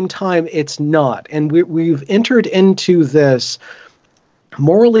same time, it's not. And we've entered into this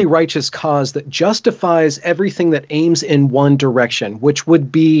morally righteous cause that justifies everything that aims in one direction, which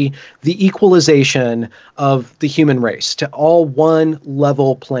would be the equalization of the human race to all one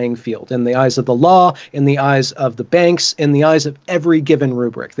level playing field in the eyes of the law, in the eyes of the banks, in the eyes of every given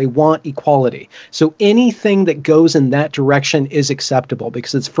rubric. They want equality. So anything that goes in that direction is acceptable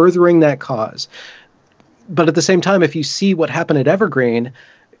because it's furthering that cause. But at the same time, if you see what happened at Evergreen,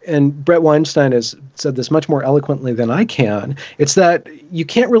 and Brett Weinstein has said this much more eloquently than I can, it's that you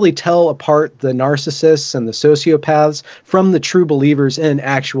can't really tell apart the narcissists and the sociopaths from the true believers in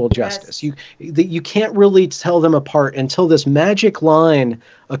actual justice. Yes. You can't really tell them apart until this magic line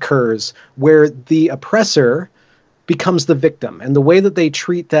occurs where the oppressor becomes the victim, and the way that they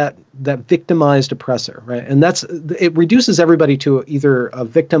treat that victimized oppressor, right? And it reduces everybody to either a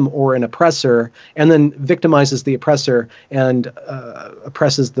victim or an oppressor, and then victimizes the oppressor and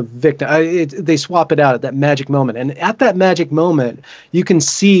oppresses the victim. They swap it out at that magic moment, and at that magic moment, you can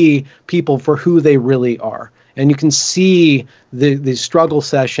see people for who they really are. And you can see the struggle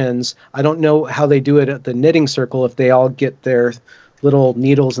sessions. I don't know how they do it at the knitting circle, if they all get their little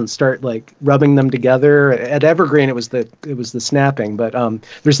needles and start like rubbing them together. At Evergreen, it was the snapping, but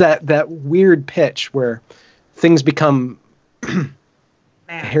there's that weird pitch where things become a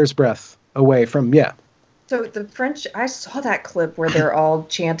hair's breadth away from So the French, I saw that clip where they're all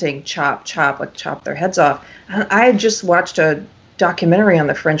chanting "chop, chop," like chop their heads off. And I had just watched a documentary on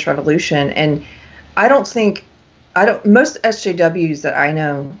the French Revolution, and most SJWs that I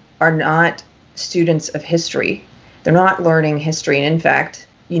know are not students of history. They're not learning history. And in fact,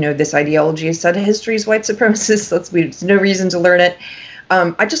 this ideology is said history is white supremacist. There's no reason to learn it.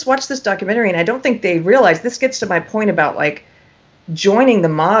 I just watched this documentary, and I don't think they realize, this gets to my point about like joining the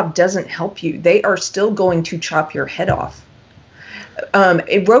mob doesn't help you. They are still going to chop your head off.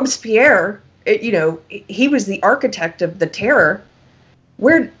 Robespierre, he was the architect of the terror,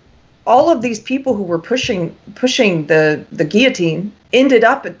 where all of these people who were pushing the guillotine ended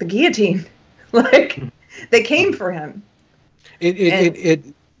up at the guillotine. Like, they came for him. There's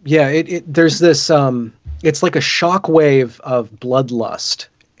this, it's like a shockwave of bloodlust,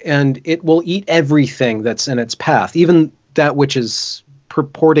 and it will eat everything that's in its path, even that which is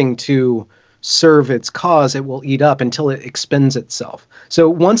purporting to serve its cause. It will eat up until it expends itself. So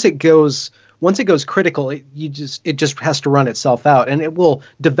once it goes critical, it just has to run itself out, and it will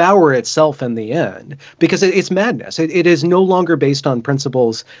devour itself in the end, because it's madness. It is no longer based on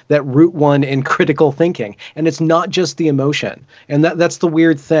principles that root one in critical thinking, and it's not just the emotion. And that's the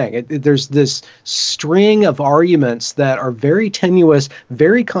weird thing. There's this string of arguments that are very tenuous,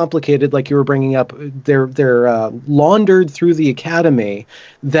 very complicated, like you were bringing up. They're laundered through the academy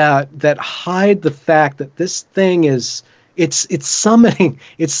that hide the fact that this thing is. It's summoning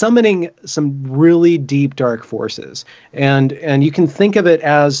some really deep dark forces, and you can think of it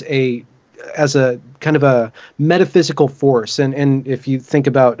as a kind of a metaphysical force, and if you think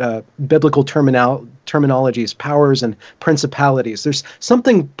about biblical terminologies, powers and principalities, there's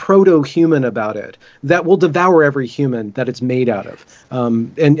something proto-human about it that will devour every human that it's made out of,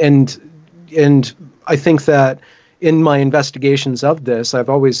 and I think that in my investigations of this, I've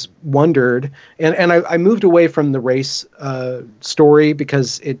always wondered, and I moved away from the race story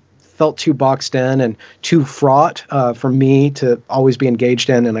because it felt too boxed in and too fraught for me to always be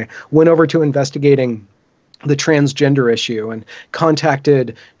engaged in. And I went over to investigating the transgender issue and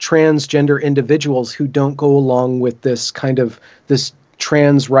contacted transgender individuals who don't go along with this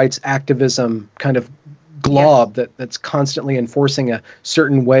trans rights activism kind of glob that's constantly enforcing a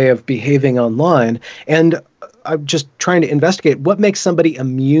certain way of behaving online. And I'm just trying to investigate what makes somebody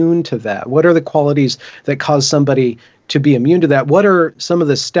immune to that. What are the qualities that cause somebody to be immune to that? What are some of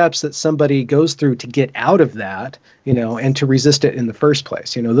the steps that somebody goes through to get out of that, and to resist it in the first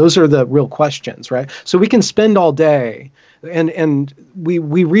place? Those are the real questions, right? So we can spend all day, and we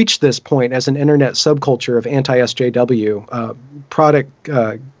reach this point as an internet subculture of anti-SJW product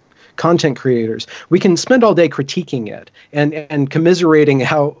content creators. We can spend all day critiquing it and commiserating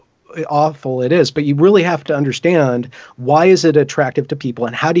how awful it is, but you really have to understand, why is it attractive to people,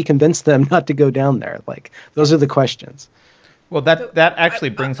 and how do you convince them not to go down there? Like, those are the questions. Well, that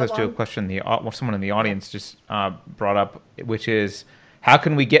actually brings us to a question someone in the audience just brought up, which is, how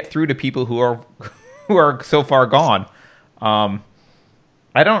can we get through to people who are so far gone? I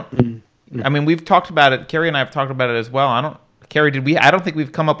mean, we've talked about it. Carrie and I have talked about it as well. I don't think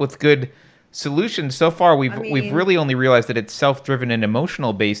we've come up with good solutions so far. We've really only realized that it's self-driven and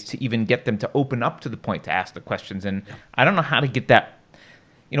emotional based to even get them to open up to the point to ask the questions. And I don't know how to get that.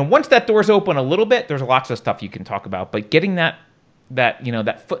 Once that door's open a little bit, there's lots of stuff you can talk about. But getting that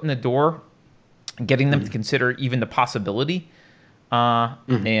foot in the door, getting them to consider even the possibility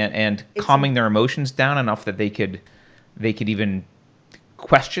and calming their emotions down enough that they could even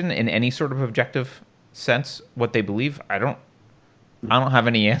question in any sort of objective sense what they believe. I don't have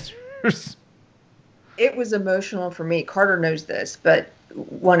any answers. It was emotional for me. Carter knows this, but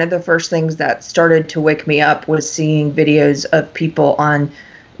one of the first things that started to wake me up was seeing videos of people on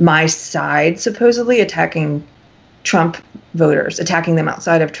my side supposedly attacking Trump voters, attacking them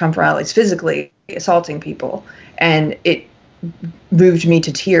outside of Trump rallies, physically assaulting people. And it moved me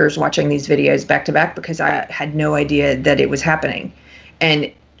to tears watching these videos back to back because I had no idea that it was happening.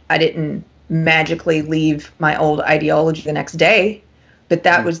 And I didn't magically leave my old ideology the next day, but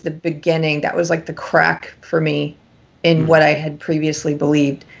that was the beginning. That was like the crack for me in what I had previously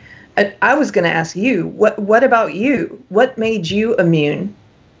believed. I was going to ask you, what about you? What made you immune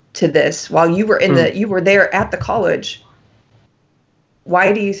to this while you were you were there at the college?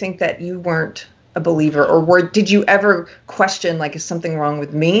 Why do you think that you weren't a believer, or did you ever question, like, is something wrong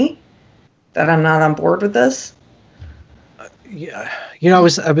with me that I'm not on board with this? Yeah,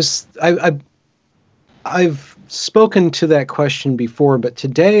 I've spoken to that question before, but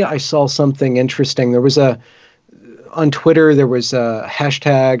today I saw something interesting. There was on Twitter, there was a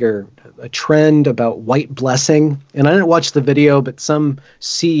hashtag or a trend about white blessing. And I didn't watch the video, but some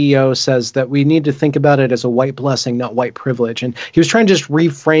CEO says that we need to think about it as a white blessing, not white privilege. And he was trying to just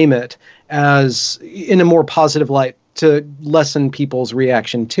reframe it as in a more positive light to lessen people's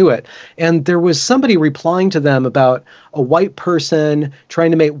reaction to it. And there was somebody replying to them about a white person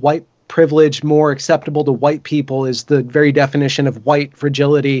trying to make white privilege more acceptable to white people is the very definition of white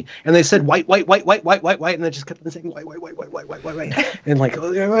fragility. And they said white, and they just kept saying white. And like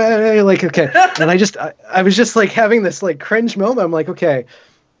okay. And I was just like having this like cringe moment. I'm like, okay,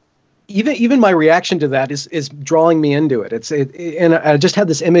 even my reaction to that is drawing me into it. And I just had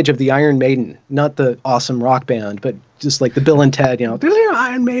this image of the Iron Maiden, not the awesome rock band, but just like the Bill and Ted,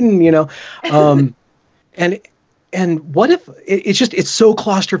 Iron Maiden, And what if it's so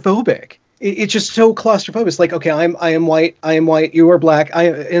claustrophobic? It's just so claustrophobic. It's like, okay, I am white, you are black,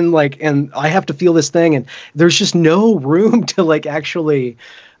 and I have to feel this thing, and there's just no room to like actually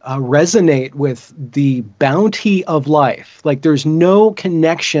resonate with the bounty of life. Like there's no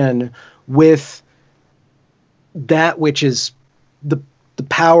connection with that which is the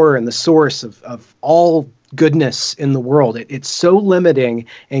power and the source of all goodness in the world. It's so limiting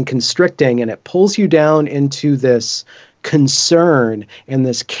and constricting, and it pulls you down into this concern and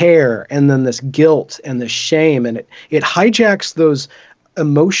this care and then this guilt and this shame, and it hijacks those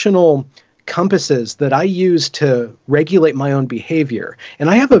emotional compasses that I use to regulate my own behavior. And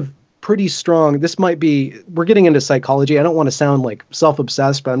I have a pretty strong, we're getting into psychology. I don't want to sound like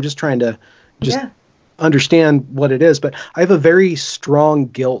self-obsessed, but I'm just trying to understand what it is. But I have a very strong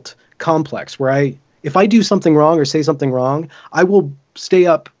guilt complex where if I do something wrong or say something wrong, I will stay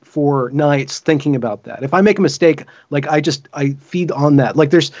up for nights thinking about that. If I make a mistake, like I feed on that. Like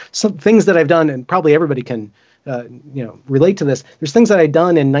there's some things that I've done, and probably everybody can, relate to this. There's things that I've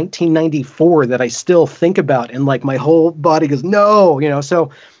done in 1994 that I still think about, and like my whole body goes, no, So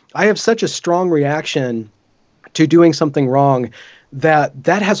I have such a strong reaction to doing something wrong that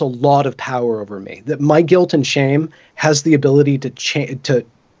has a lot of power over me. That my guilt and shame has the ability to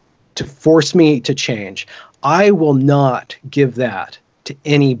force me to change. I will not give that to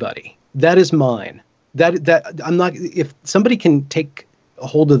anybody. That is mine. That I'm not. If somebody can take a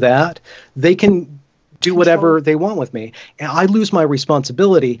hold of that, they can do whatever they want with me, and I lose my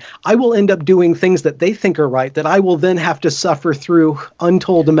responsibility. I will end up doing things that they think are right that I will then have to suffer through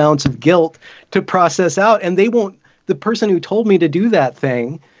untold amounts of guilt to process out, and they won't. The person who told me to do that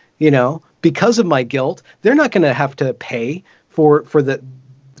thing, because of my guilt, they're not going to have to pay for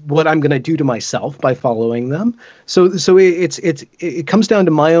what I'm going to do to myself by following them. So it comes down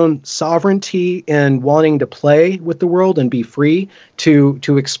to my own sovereignty and wanting to play with the world and be free to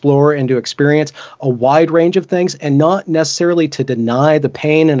explore and to experience a wide range of things, and not necessarily to deny the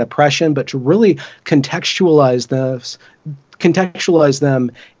pain and oppression, but to really contextualize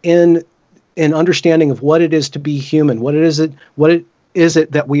them in understanding of what it is to be human. What is it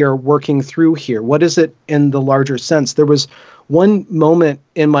that we are working through here? What is it in the larger sense? There was one moment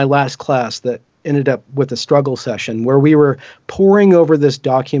in my last class that ended up with a struggle session where we were poring over this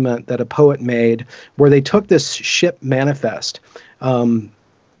document that a poet made, where they took this ship manifest, and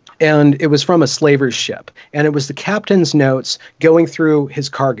it was from a slaver's ship, and it was the captain's notes going through his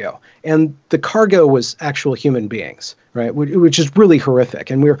cargo, and the cargo was actual human beings, right? Which is really horrific,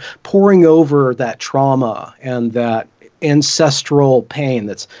 and we were poring over that trauma and that ancestral pain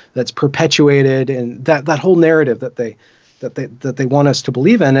that's perpetuated, and that whole narrative that they want us to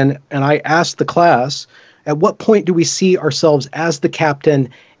believe in. And I asked the class, At what point do we see ourselves as the captain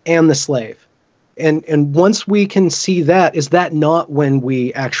and the slave? And once we can see that, is that not when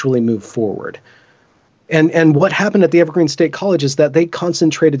we actually move forward? And what happened at the Evergreen State College is that they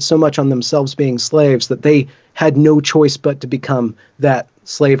concentrated so much on themselves being slaves that they had no choice but to become that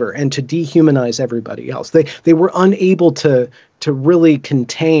slaver and to dehumanize everybody else. They were unable to really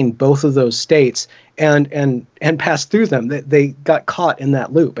contain both of those states and pass through them. They got caught in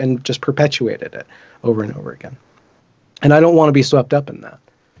that loop and just perpetuated it over and over again. And I don't want to be swept up in that.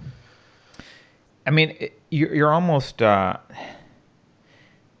 I mean, you're almost.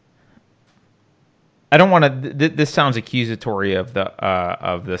 I don't want to. This sounds accusatory of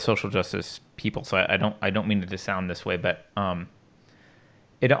the social justice people, so I don't mean it to sound this way, but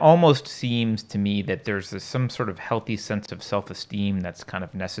it almost seems to me that there's some sort of healthy sense of self-esteem that's kind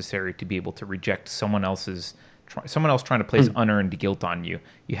of necessary to be able to reject someone else trying to place unearned guilt on you.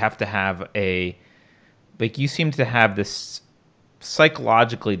 You have to have you seem to have this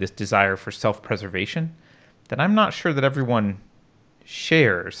psychologically this desire for self-preservation that I'm not sure that everyone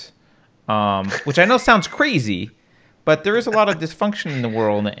shares. Which I know sounds crazy, but there is a lot of dysfunction in the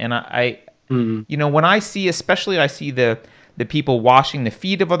world, and I when I see the people washing the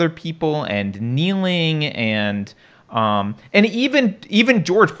feet of other people and kneeling and even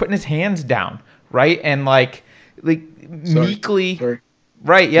George putting his hands down, right, and like meekly,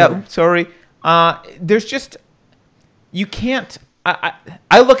 right, yeah, sorry. There's just you can't.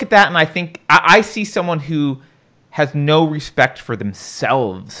 I look at that and I think I see someone who has no respect for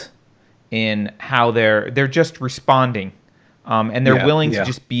themselves in how they're just responding, and they're willing to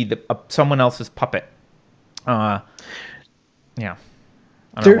just be someone else's puppet. Yeah,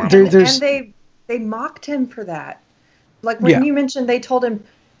 and they mocked him for that. Like when you mentioned, they told him,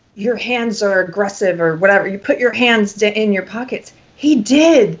 "Your hands are aggressive" or whatever. You put your hands in your pockets. He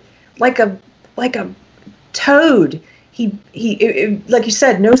did, like a toad. He like you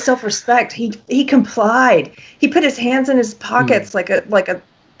said, no self-respect. He complied. He put his hands in his pockets like a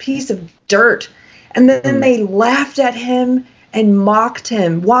piece of dirt, and then they laughed at him and mocked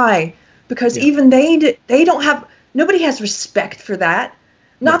him. Why? Because even they don't have, nobody has respect for that.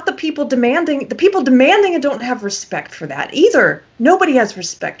 Not the people demanding. The people demanding it don't have respect for that either. Nobody has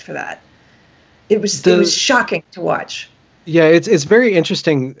respect for that. It was shocking to watch. Yeah, it's very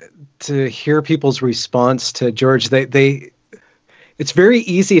interesting to hear people's response to George. It's very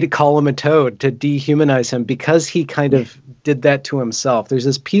easy to call him a toad, to dehumanize him, because he kind of did that to himself. There's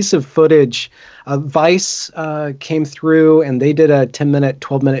this piece of footage. Vice came through and they did a 10-minute,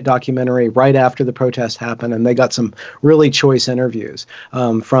 12-minute documentary right after the protest happened, and they got some really choice interviews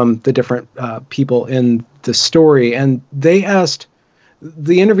from the different people in the story. And they asked,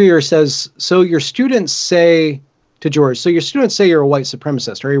 the interviewer says, so your students say to George, so your students say you're a white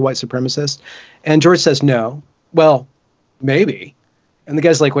supremacist. Are you a white supremacist? And George says, no. Well, maybe. And the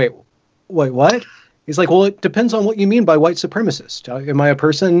guy's like, wait, what? He's like, well, it depends on what you mean by white supremacist. Am I a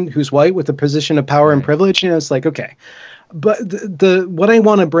person who's white with a position of power and privilege? It's like, okay. But what I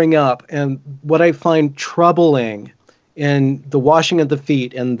want to bring up and what I find troubling in the washing of the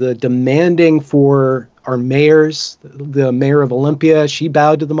feet and the demanding for our mayors, the mayor of Olympia, she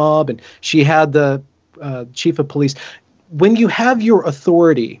bowed to the mob, and she had the chief of police. When you have your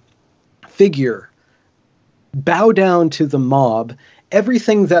authority figure bow down to the mob,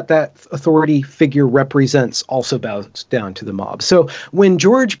 everything that authority figure represents also bows down to the mob. So when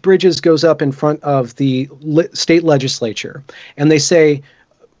George Bridges goes up in front of the state legislature and they say,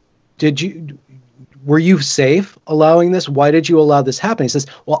 were you safe allowing this? Why did you allow this happen? He says,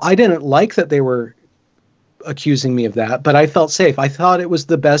 well, I didn't like that they were accusing me of that, but I felt safe. I thought it was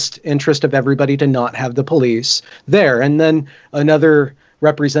the best interest of everybody to not have the police there. And then another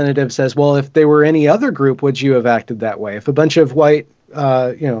representative says, well, if they were any other group, would you have acted that way? If a bunch of white,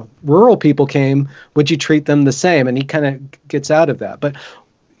 rural people came, would you treat them the same? And he kind of gets out of that. But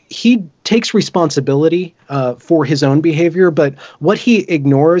he takes responsibility for his own behavior. But what he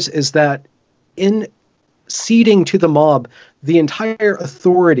ignores is that in ceding to the mob, the entire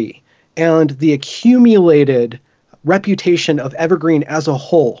authority and the accumulated reputation of Evergreen as a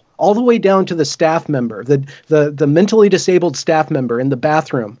whole, all the way down to the staff member, the mentally disabled staff member in the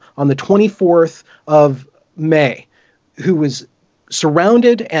bathroom on the 24th of May, who was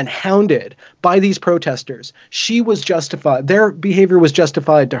surrounded and hounded by these protesters. She was justified. Their behavior was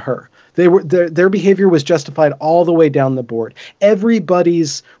justified to her. Their behavior was justified all the way down the board.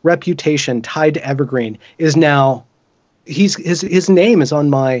 Everybody's reputation tied to Evergreen is now, his name is on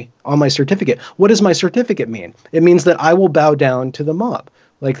my certificate. What does my certificate mean? It means that I will bow down to the mob.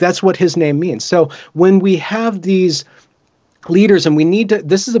 Like, that's what his name means. So when we have these leaders, and we need to,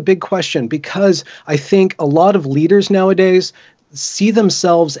 this is a big question, because I think a lot of leaders nowadays see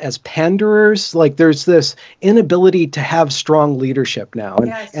themselves as panderers. Like there's this inability to have strong leadership now. And,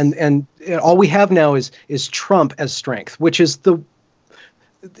 Yes. and all we have now is Trump as strength, which is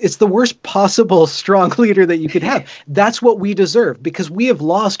it's the worst possible strong leader that you could have. That's what we deserve, because we have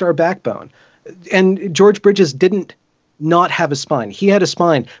lost our backbone. And George Bridges didn't not have a spine. He had a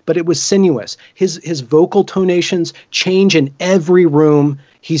spine, but it was sinuous. His vocal tonations change in every room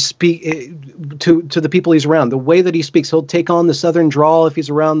he to the people he's around. The way that he speaks, he'll take on the Southern drawl if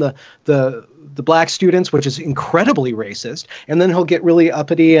he's around the black students, which is incredibly racist, and then he'll get really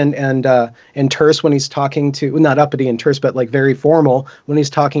uppity and terse when he's talking to, not uppity and terse, but like very formal when he's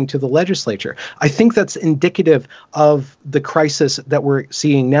talking to the legislature. I think that's indicative of the crisis that we're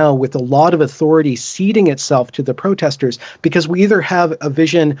seeing now, with a lot of authority ceding itself to the protesters, because we either have a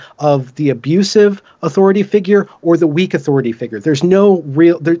vision of the abusive authority figure or the weak authority figure. There's no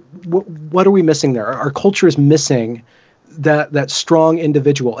real, what are we missing there? Our culture is missing that strong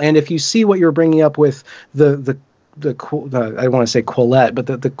individual. And if you see what you're bringing up with the I want to say Quillette, but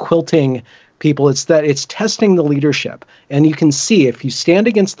the quilting people, it's testing the leadership. And you can see, if you stand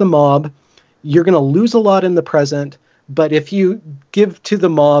against the mob, you're going to lose a lot in the present. But if you give to the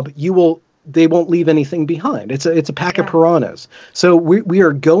mob, they won't leave anything behind. It's a pack of piranhas. So we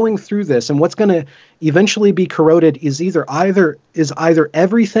are going through this, and what's going to eventually be corroded is either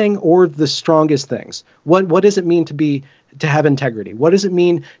everything or the strongest things. What does it mean to have integrity? What does it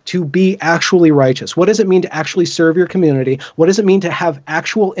mean to be actually righteous? What does it mean to actually serve your community? What does it mean to have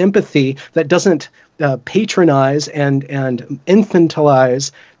actual empathy that doesn't patronize and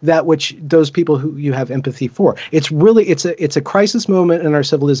infantilize that which those people who you have empathy for? It's really, it's a crisis moment in our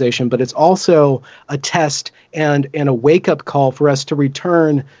civilization, but it's also a test and a wake-up call for us to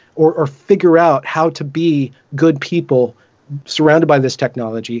return or figure out how to be good people surrounded by this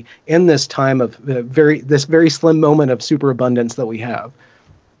technology in this time of this very slim moment of superabundance that we have.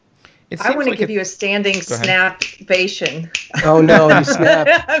 I want to give you a standing snap-vation. Oh no, you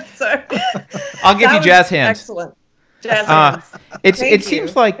snapped. I'm sorry. I'll give you jazz hands. Excellent. Jazz hands. It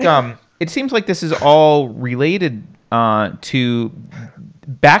seems like this is all related to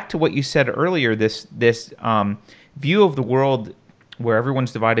back to what you said earlier. This view of the world where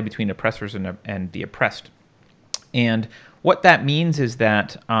everyone's divided between oppressors and the oppressed, and what that means is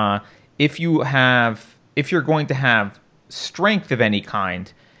that if you're going to have strength of any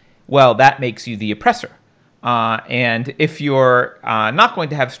kind, well, that makes you the oppressor. And if you're not going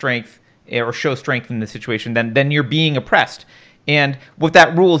to have strength or show strength in the situation, then you're being oppressed. And what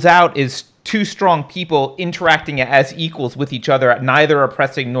that rules out is two strong people interacting as equals with each other, neither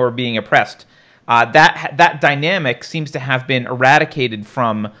oppressing nor being oppressed. That dynamic seems to have been eradicated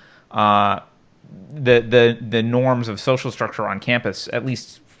from the norms of social structure on campus, at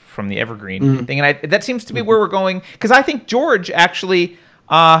least from the Evergreen thing. And that seems to be where we're going, because I think George actually,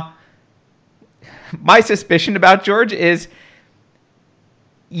 my suspicion about George is,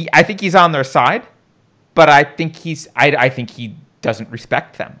 I think he's on their side, but I think he doesn't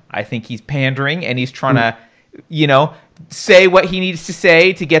respect them. I think he's pandering, and he's trying to, say what he needs to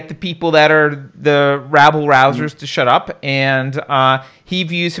say to get the people that are the rabble-rousers to shut up. And he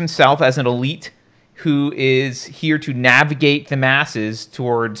views himself as an elite who is here to navigate the masses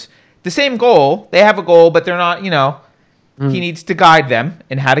towards the same goal. They have a goal, but they're not, he needs to guide them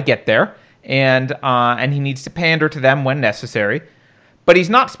in how to get there. And he needs to pander to them when necessary. But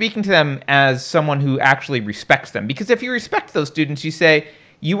he's not speaking to them as someone who actually respects them. Because if you respect those students, you say,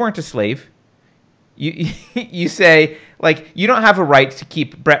 you weren't a slave. You say, you don't have a right to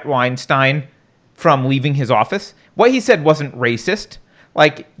keep Brett Weinstein from leaving his office. What he said wasn't racist.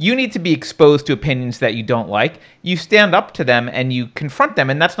 You need to be exposed to opinions that you don't like. You stand up to them and you confront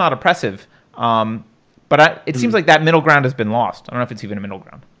them, and that's not oppressive. But it seems like that middle ground has been lost. I don't know if it's even a middle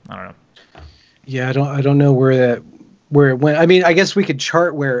ground. I don't know. Yeah, I don't know where it went. I mean, I guess we could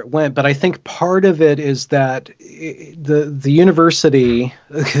chart where it went, but I think part of it is that the university,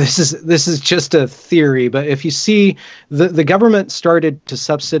 this is just a theory, but if you see the government started to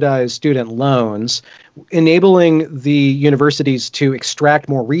subsidize student loans, enabling the universities to extract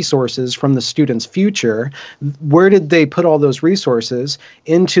more resources from the students' future. Where did they put all those resources?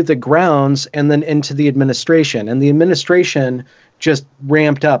 Into the grounds and then into the administration. And the administration just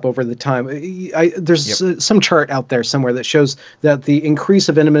ramped up over the time. There's some chart out there somewhere that shows that the increase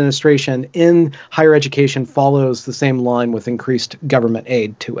of administration in higher education follows the same line with increased government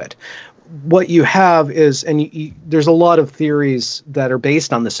aid to it. What you have is, and there's a lot of theories that are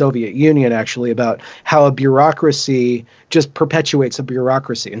based on the Soviet Union, actually, about how a bureaucracy just perpetuates a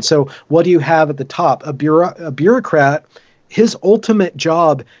bureaucracy. And so what do you have at the top? A bureaucrat his ultimate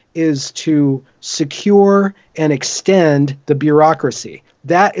job is to secure and extend the bureaucracy.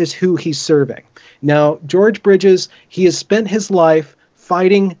 That is who he's serving. Now, George Bridges, he has spent his life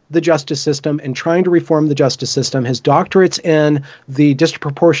fighting the justice system and trying to reform the justice system. His doctorate's in the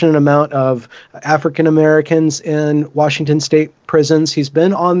disproportionate amount of African Americans in Washington state prisons. He's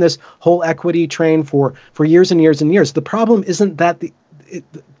been on this whole equity train for years and years and years. The problem isn't that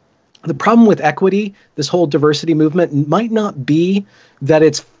the problem with equity, this whole diversity movement, might not be that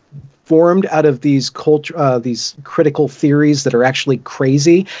it's formed out of these critical theories that are actually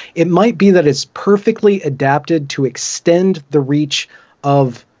crazy. It might be that it's perfectly adapted to extend the reach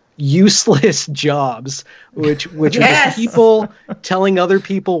of useless jobs, which are just people telling other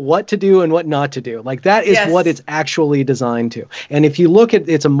people what to do and what not to do. Like, that is what it's actually designed to. And if you look at,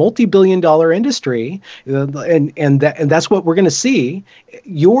 it's a multi-billion-dollar industry, and that's what we're going to see.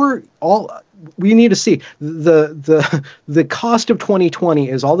 We need to see the cost of 2020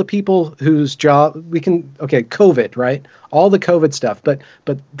 is all the people whose job COVID, right? All the COVID stuff, but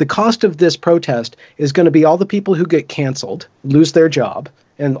the cost of this protest is going to be all the people who get canceled, lose their job,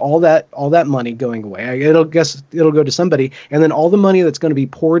 and all that money going away. It'll go to somebody, and then all the money that's going to be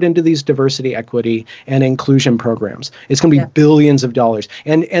poured into these diversity, equity, and inclusion programs. It's going to be billions of dollars,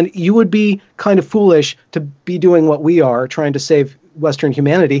 and you would be kind of foolish to be doing what we are, trying to save Western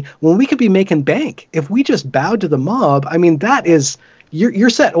humanity, when we could be making bank if we just bowed to the mob. I mean, that is, you're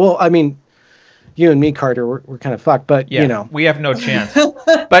set. Well, I mean, you and me, Carter, we're kind of fucked, but we have no chance.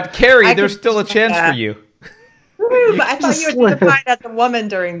 But Carrie, there's still a chance for you. I thought you would define as a woman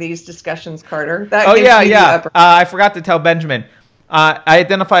during these discussions, Carter. I forgot to tell Benjamin. I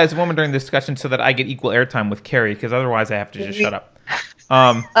identify as a woman during this discussion so that I get equal airtime with Carrie, because otherwise I have to just shut up.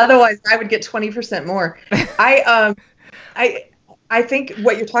 Otherwise, I would get 20% more. I think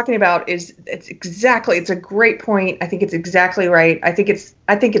what you're talking about it's a great point. I think it's exactly right. I think it's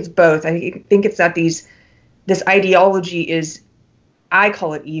both. I think it's that this ideology is, I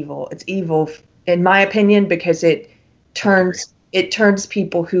call it evil. It's evil, in my opinion, because it turns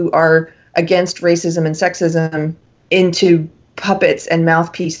people who are against racism and sexism into puppets and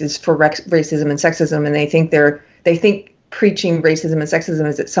mouthpieces for racism and sexism, and they think preaching racism and sexism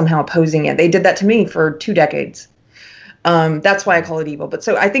is somehow opposing it. They did that to me for 2 decades. That's why I call it evil. But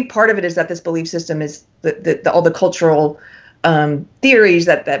so I think part of it is that this belief system is all the cultural theories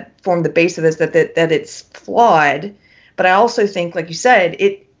that form the base of this, that it's flawed. But I also think, like you said,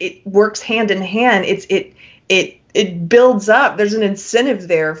 it works hand in hand. It builds up. There's an incentive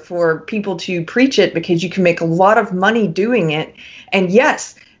there for people to preach it because you can make a lot of money doing it. And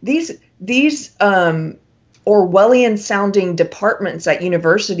yes, these Orwellian sounding departments at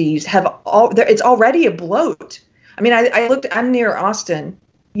universities it's already a bloat. I mean, I'm near Austin.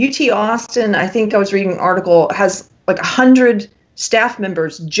 UT Austin, I think I was reading an article, has like 100 staff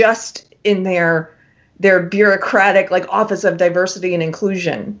members just in their bureaucratic, like, Office of Diversity and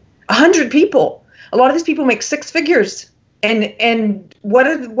Inclusion. 100 people. A lot of these people make 6 figures. And what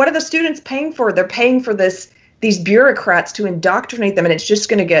are the students paying for? They're paying for these bureaucrats to indoctrinate them, and it's just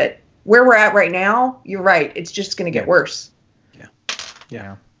going to get, where we're at right now, you're right, it's just going to get worse.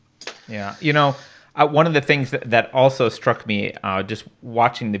 Yeah. One of the things that also struck me just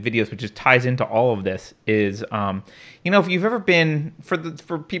watching the videos, which just ties into all of this, is if you've ever been,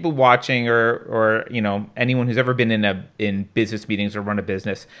 for people watching or anyone who's ever been in business meetings or run a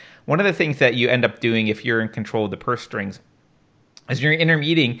business, one of the things that you end up doing if you're in control of the purse strings is you're in a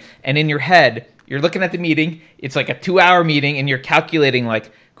meeting, and in your head you're looking at the meeting. It's like a 2-hour meeting, and you're calculating,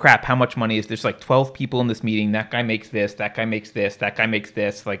 like, crap, how much money is there's like 12 people in this meeting, that guy makes this, that guy makes this, that guy makes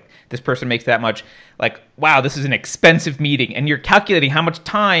this, like, this person makes that much, like, wow, this is an expensive meeting, and you're calculating how much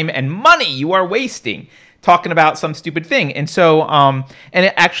time and money you are wasting talking about some stupid thing. And so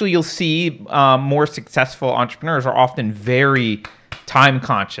actually you'll see more successful entrepreneurs are often very time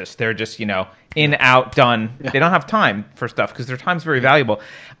conscious. They're just in, out, done. They don't have time for stuff because their time's very valuable.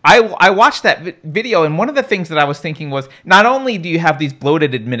 I watched that video, and one of the things that I was thinking was, not only do you have these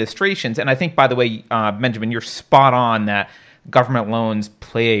bloated administrations, and I think, by the way, Benjamin, you're spot on that government loans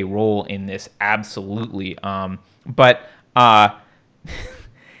play a role in this, absolutely. But I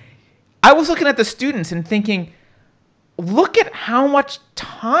was looking at the students and thinking, look at how much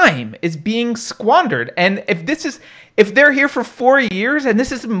time is being squandered. And if they're here for 4 years and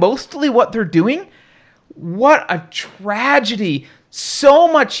this is mostly what they're doing, what a tragedy.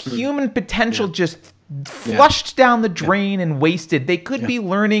 So much human potential just flushed down the drain and wasted. They could be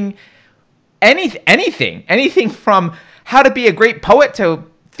learning anything from how to be a great poet to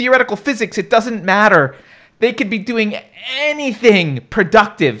theoretical physics. It doesn't matter. They could be doing anything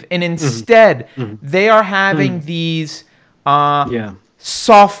productive, and instead they are having these Yeah.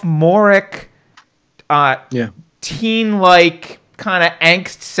 sophomoric, Yeah. teen-like kind of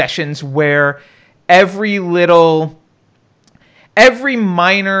angst sessions where every minor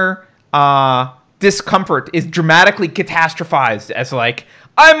discomfort is dramatically catastrophized as like,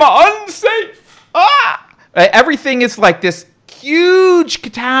 I'm unsafe. Everything is like this huge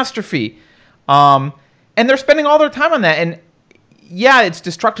catastrophe. And they're spending all their time on that. And yeah, it's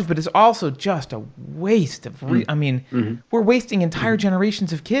destructive, but it's also just a waste of, we're wasting entire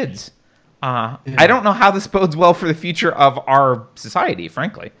generations of kids. I don't know how this bodes well for the future of our society,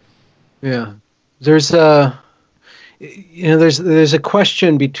 frankly. Yeah. There's there's a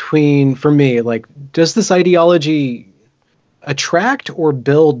question for me, like, does this ideology attract or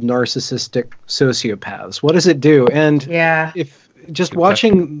build narcissistic sociopaths? What does it do? And if just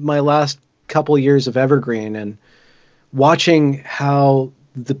watching my last couple years of Evergreen and watching how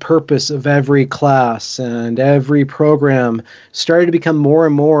the purpose of every class and every program started to become more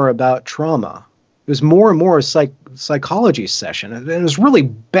and more about trauma. It was more and more a psychology session, and it was really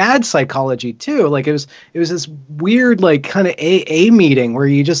bad psychology too. Like it was this weird, like, kind of AA meeting where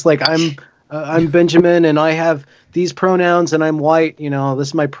you just like, I'm Benjamin and I have these pronouns and I'm white. This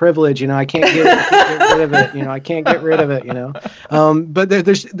is my privilege. I can't get rid of it. I can't get rid of it. But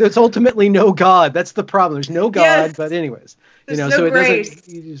there's ultimately no God. That's the problem. There's no God. Yes. But anyways. So it doesn't.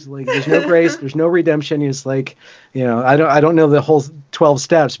 You just like, there's no grace. There's no redemption. It's like, I don't know the whole 12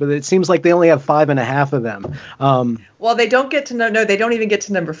 steps, but it seems like they only have 5.5 of them. Well, they don't get to no, they don't even get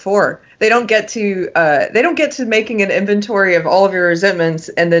to number 4. They don't get to making an inventory of all of your resentments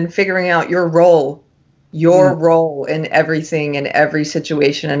and then figuring out your role in everything, in every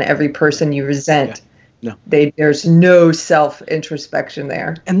situation, and every person you resent. Yeah. No. There's no self-introspection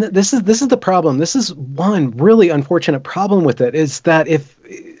there. And this is the problem. This is one really unfortunate problem with it, is that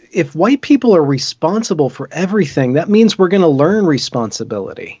if white people are responsible for everything, that means we're going to learn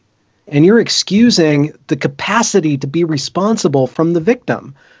responsibility. And you're excusing the capacity to be responsible from the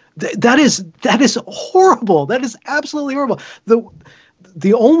victim. That is horrible. That is absolutely horrible.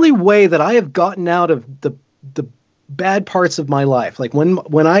 The only way that I have gotten out of the bad parts of my life, like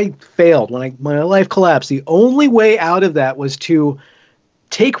when I failed, when my life collapsed, the only way out of that was to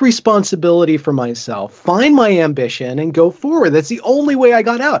take responsibility for myself, find my ambition, and go forward. That's the only way I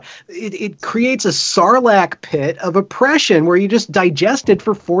got out. It creates a sarlacc pit of oppression where you just digest it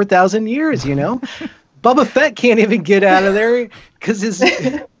for 4,000 years, Boba Fett can't even get out of there because his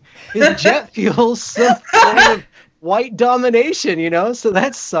jet fuel's some kind of white domination, so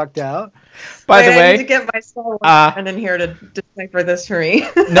that's sucked out. By the way, I need to get my Star Wars friend in here to decipher this for me.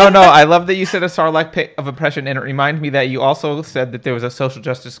 No, I love that you said a sarlacc pit of oppression, and it reminded me that you also said that there was a social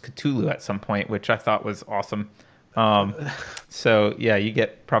justice Cthulhu at some point, which I thought was awesome. So yeah, you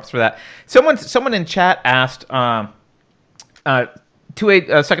get props for that. Someone in chat asked, to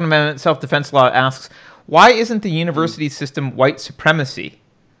a Second Amendment self-defense law asks, why isn't the university system white supremacy?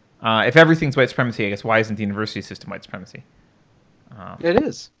 If everything's white supremacy, I guess why isn't the university system white supremacy? It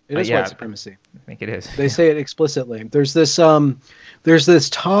is. It is white supremacy. I think it is. They say it explicitly. There's this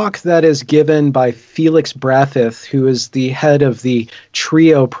talk that is given by Felix Brathith, who is the head of the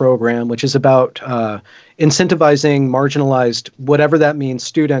TRIO program, which is about incentivizing marginalized, whatever that means,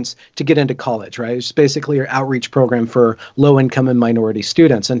 students to get into college, right? It's basically your outreach program for low-income and minority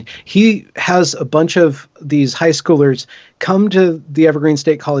students. And he has a bunch of these high schoolers come to the Evergreen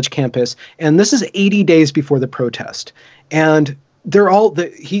State College campus, and this is 80 days before the protest. And they're all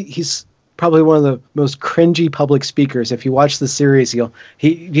he's probably one of the most cringy public speakers. If you watch the series,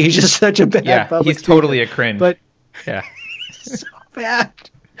 he's just such a bad public speaker. Totally a cringe. But yeah, so bad.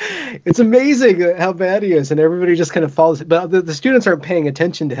 It's amazing how bad he is, and everybody just kind of follows it. But the students aren't paying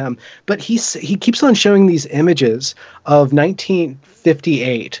attention to him. But he keeps on showing these images of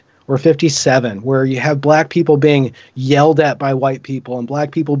 1958 or 57, where you have black people being yelled at by white people and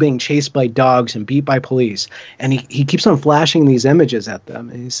black people being chased by dogs and beat by police. And he keeps on flashing these images at them.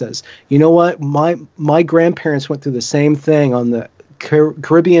 And he says, you know what? My grandparents went through the same thing on the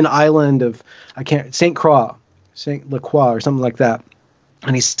Caribbean island of, St. Croix or something like that.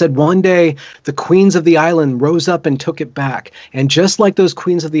 And he said one day the queens of the island rose up and took it back. And just like those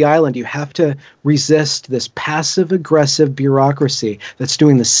queens of the island, you have to resist this passive-aggressive bureaucracy that's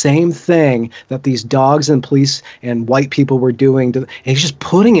doing the same thing that these dogs and police and white people were doing. And he's just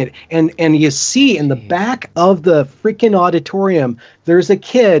putting it. And you see in the back of the freaking auditorium, there's a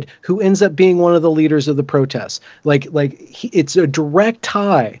kid who ends up being one of the leaders of the protests. It's a direct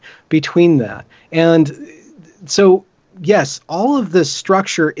tie between that. And so, yes, all of this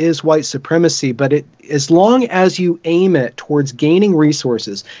structure is white supremacy, but as long as you aim it towards gaining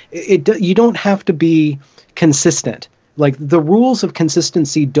resources, you don't have to be consistent. Like the rules of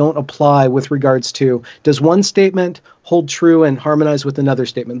consistency don't apply with regards to, does one statement hold true and harmonize with another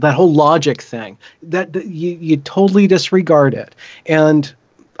statement? That whole logic thing, that you totally disregard it. And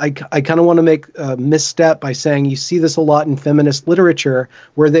I kind of want to make a misstep by saying you see this a lot in feminist literature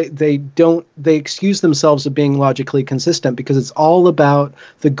where they excuse themselves of being logically consistent because it's all about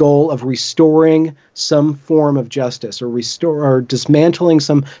the goal of restoring some form of justice or dismantling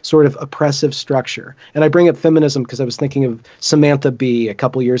some sort of oppressive structure. And I bring up feminism because I was thinking of Samantha Bee a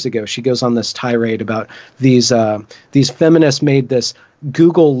couple years ago. She goes on this tirade about these feminists made this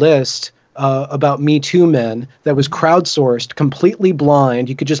Google list about Me Too men that was crowdsourced, completely blind.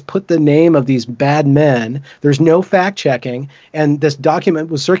 You could just put the name of these bad men. There's no fact checking, and this document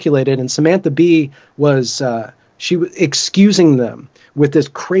was circulated. And Samantha Bee was she was excusing them with this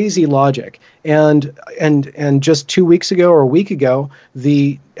crazy logic. And just 2 weeks ago or a week ago,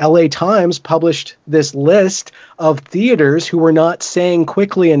 the LA Times published this list of theaters who were not saying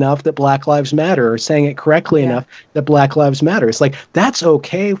quickly enough that Black Lives Matter or saying it correctly enough that Black Lives Matter. It's like, that's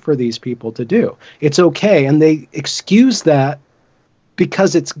okay for these people to do. It's okay. And they excuse that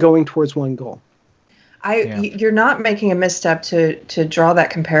because it's going towards one goal. You're not making a misstep to draw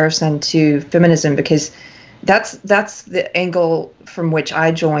that comparison to feminism, because that's the angle from which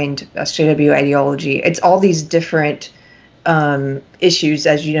I joined SJW ideology. It's all these different issues,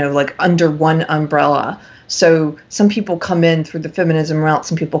 as you know, like under one umbrella. So some people come in through the feminism route,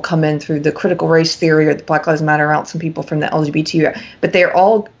 some people come in through the critical race theory or the Black Lives Matter route, some people from the LGBT route, but they're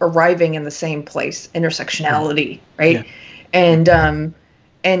all arriving in the same place, intersectionality, right? Yeah.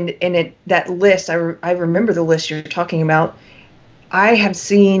 And that list, I remember the list you're talking about. I have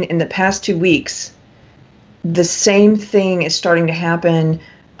seen in the past 2 weeks, the same thing is starting to happen.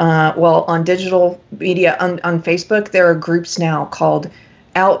 On digital media, on Facebook, there are groups now called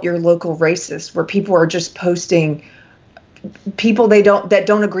Out Your Local Racist, where people are just posting people that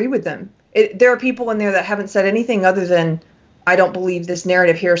don't agree with them. There are people in there that haven't said anything other than, I don't believe this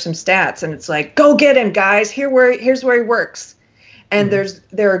narrative, here are some stats. And it's like, go get him, guys. Here's where he works. And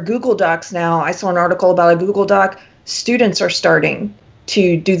there are Google Docs now. I saw an article about a Google Doc. Students are starting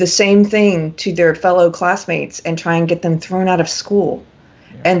to do the same thing to their fellow classmates and try and get them thrown out of school.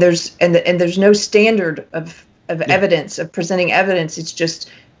 Yeah. And there's no standard of evidence, of presenting evidence. It's just,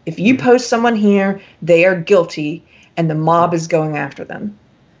 if you post someone here, they are guilty, and the mob is going after them.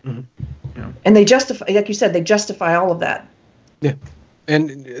 Mm-hmm. Yeah. And they justify, like you said, they justify all of that. Yeah.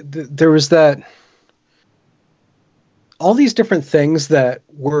 And there was all these different things that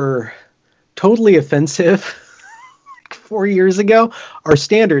were totally offensive 4 years ago are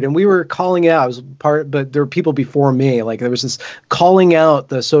standard, and we were calling out. I was but there were people before me. Like, there was this calling out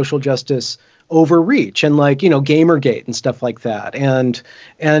the social justice overreach and, like, Gamergate and stuff like that, and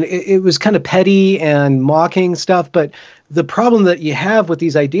it was kind of petty and mocking stuff. But the problem that you have with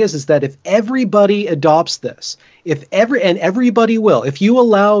these ideas is that if everybody adopts this, everybody will, if you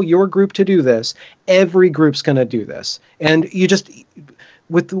allow your group to do this, every group's going to do this, and you just.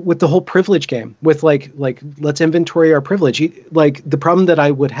 With the whole privilege game, with like let's inventory our privilege. Like, the problem that I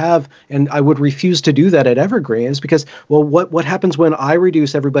would have, and I would refuse to do that at Evergreen, is because, well, what happens when I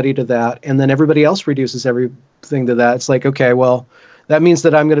reduce everybody to that, and then everybody else reduces everything to that? It's like, okay, well, that means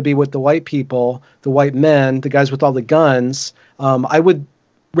that I'm going to be with the white people, the white men, the guys with all the guns. I would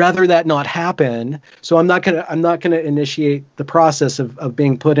rather that not happen, so I'm not gonna initiate the process of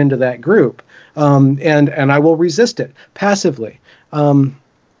being put into that group, and I will resist it passively.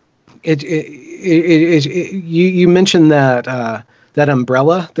 You mentioned that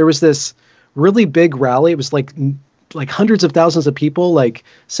umbrella. There was this really big rally. It was like hundreds of thousands of people, like,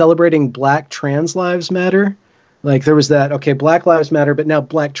 celebrating Black Trans Lives Matter. Like, there was that, okay, Black Lives Matter, but now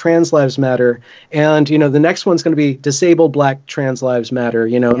Black Trans Lives Matter. And, the next one's going to be Disabled Black Trans Lives Matter,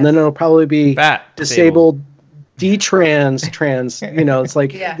 and then it'll probably be Disabled trans, it's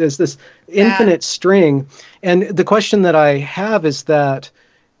like there's this infinite string. And the question that I have is that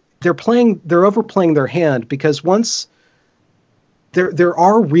they're overplaying their hand, because once there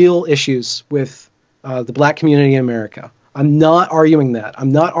are real issues with the Black community in America. I'm not arguing that.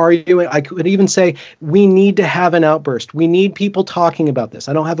 I could even say we need to have an outburst. We need people talking about this.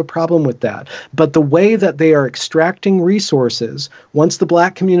 I don't have a problem with that. But the way that they are extracting resources, once the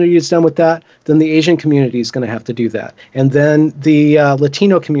Black community is done with that, then the Asian community is going to have to do that. And then the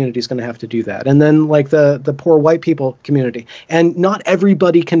Latino community is going to have to do that. And then, like, the poor white people community. And not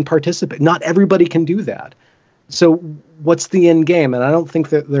everybody can participate. Not everybody can do that. So what's the end game? And I don't think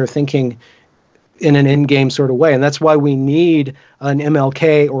that they're thinking in an in-game sort of way. And that's why we need an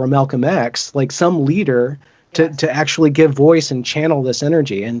MLK or a Malcolm X, like some leader to actually give voice and channel this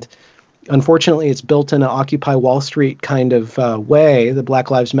energy. And Unfortunately, it's built in an Occupy Wall Street kind of way, the Black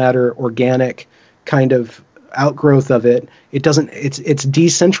Lives Matter organic kind of outgrowth of it. It doesn't. It's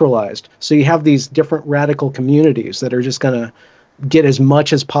decentralized. So you have these different radical communities that are just going to get as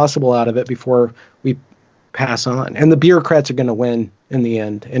much as possible out of it before we pass on. And the bureaucrats are going to win in the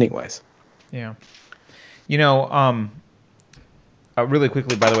end, anyways. Yeah. Really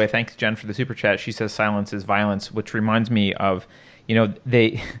quickly, by the way, thanks Jen for the super chat. She says silence is violence, which reminds me of,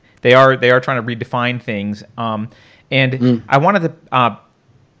 they are trying to redefine things. I wanted to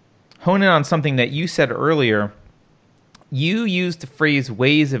hone in on something that you said earlier. You used the phrase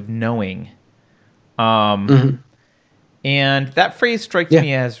 "ways of knowing," and that phrase strikes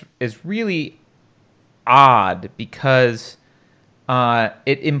me as really odd because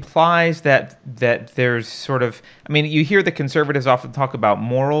it implies that there's sort of, you hear the conservatives often talk about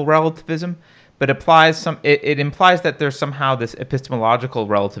moral relativism, but it implies that there's somehow this epistemological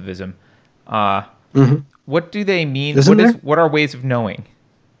relativism. What do they mean? What are ways of knowing?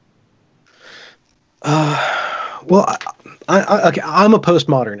 Well, I'm a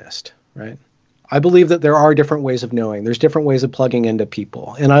postmodernist, right? I believe that there are different ways of knowing. There's different ways of plugging into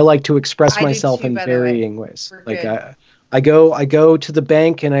people, and I like to express myself in varying ways. Like I go to the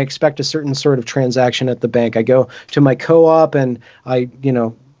bank and I expect a certain sort of transaction at the bank. I go to my co-op and I,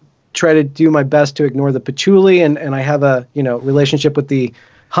 try to do my best to ignore the patchouli, and I have a, relationship with the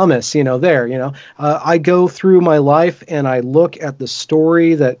hummus, there, I go through my life and I look at the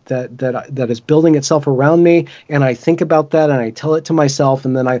story that is building itself around me, and I think about that and I tell it to myself,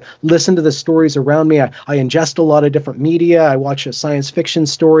 and then I listen to the stories around me. I ingest a lot of different media. I watch a science fiction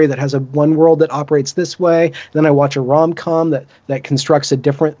story that has one world that operates this way. Then I watch a rom-com that constructs a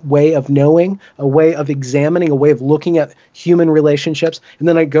different way of knowing, a way of examining, a way of looking at human relationships. And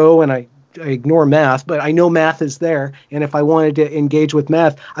then I go and I ignore math, but I know math is there. And if I wanted to engage with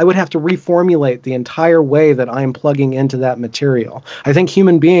math, I would have to reformulate the entire way that I'm plugging into that material. I think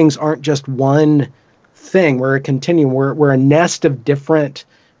human beings aren't just one thing. We're a continuum. We're a nest of different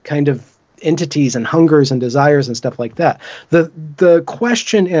kind of entities and hungers and desires and stuff like that. The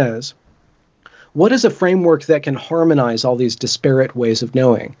question is, what is a framework that can harmonize all these disparate ways of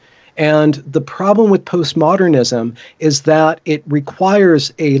knowing? And the problem with postmodernism is that it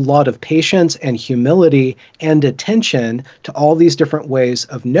requires a lot of patience and humility and attention to all these different ways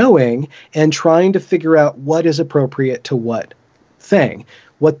of knowing and trying to figure out what is appropriate to what thing.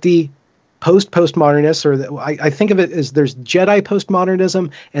 What the postmodernists, or I think of it as there's Jedi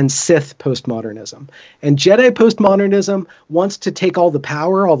postmodernism and Sith postmodernism. And Jedi postmodernism wants to take all the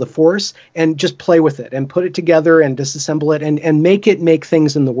power, all the force, and just play with it and put it together and disassemble it and make it make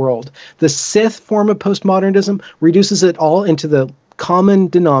things in the world. The Sith form of postmodernism reduces it all into the common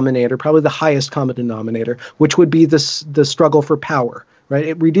denominator, probably the highest common denominator, which would be the struggle for power. Right?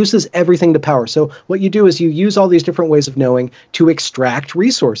 It reduces everything to power. So what you do is you use all these different ways of knowing to extract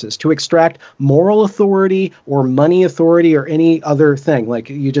resources, to extract moral authority or money authority or any other thing. Like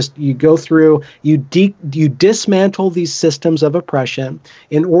you go through, you dismantle these systems of oppression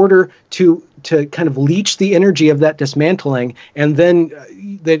in order to kind of leech the energy of that dismantling. And then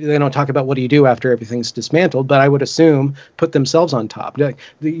they don't talk about what do you do after everything's dismantled, but I would assume put themselves on top.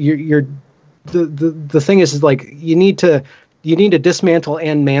 The thing is like you need to dismantle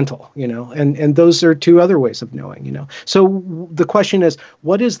and mantle, and those are two other ways of knowing, So the question is,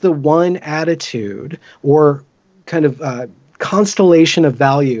 what is the one attitude or kind of constellation of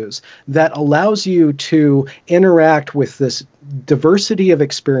values that allows you to interact with this diversity of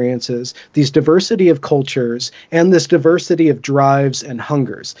experiences, these diversity of cultures, and this diversity of drives and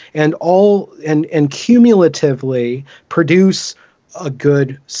hungers, and cumulatively produce a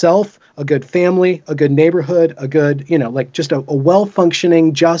good self, a good family, a good neighborhood, a good, just a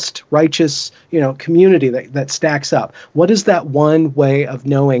well-functioning, just, righteous, community that stacks up. What is that one way of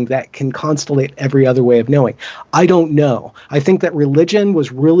knowing that can constellate every other way of knowing? I don't know. I think that religion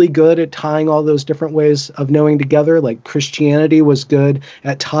was really good at tying all those different ways of knowing together. Like Christianity was good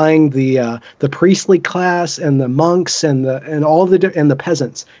at tying the priestly class and the monks and the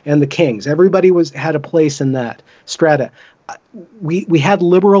peasants and the kings. Everybody had a place in that strata. We had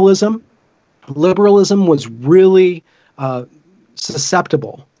liberalism. Liberalism was really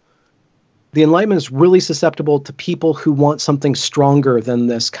susceptible. The Enlightenment is really susceptible to people who want something stronger than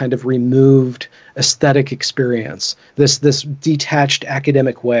this kind of removed aesthetic experience. This detached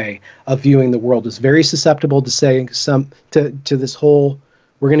academic way of viewing the world is very susceptible to saying to this whole,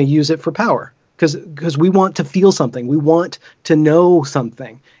 we're going to use it for power. Because we want to feel something. We want to know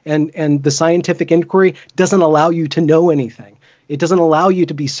something. And the scientific inquiry doesn't allow you to know anything. It doesn't allow you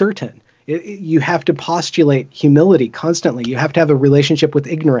to be certain. You have to postulate humility constantly. You have to have a relationship with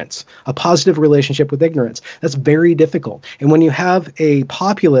ignorance, a positive relationship with ignorance. That's very difficult. And when you have a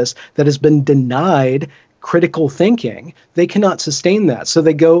populace that has been denied critical thinking, they cannot sustain that. So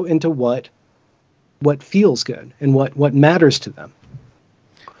they go into what feels good and what matters to them.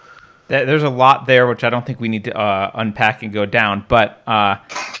 There's a lot there, which I don't think we need to unpack and go down. But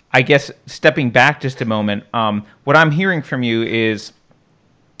I guess stepping back just a moment, what I'm hearing from you is,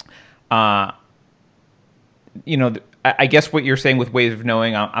 I guess what you're saying with ways of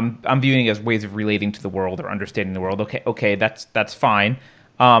knowing, I'm viewing it as ways of relating to the world or understanding the world. Okay, that's fine.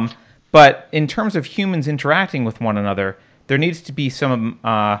 But in terms of humans interacting with one another, there needs to be some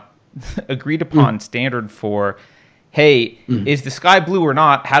agreed upon standard for, hey, is the sky blue or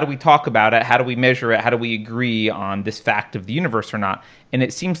not? How do we talk about it? How do we measure it? How do we agree on this fact of the universe or not? And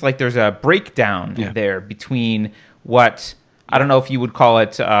it seems like there's a breakdown there between what, I don't know if you would call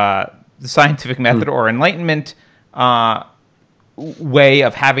it the scientific method or enlightenment way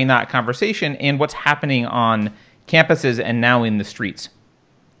of having that conversation, and what's happening on campuses and now in the streets,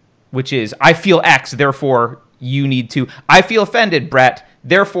 which is, I feel X, therefore you need to. I feel offended, Brett,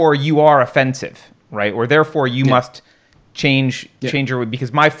 therefore you are offensive, right? Or therefore you must change your,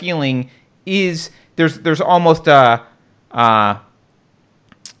 because my feeling is there's almost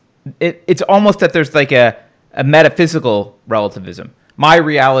it's almost that there's like a metaphysical relativism. My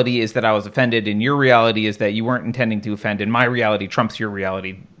reality is that I was offended, and your reality is that you weren't intending to offend, and my reality trumps your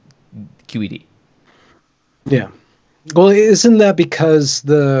reality, QED. Yeah. Well, isn't that because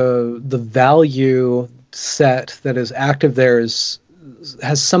the value set that is active there has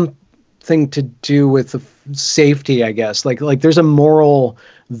something to do with the safety, I guess. Like there's a moral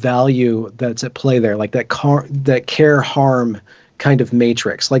value that's at play there, like that care harm kind of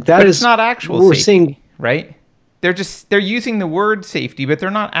matrix. Like that but is it's not actual we're safety, seeing, right? They're using the word safety, but they're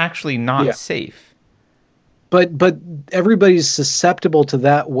not actually not safe. But everybody's susceptible to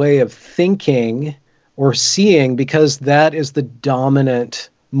that way of thinking or seeing, because that is the dominant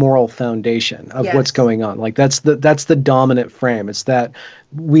moral foundation of what's going on. Like that's the dominant frame. It's that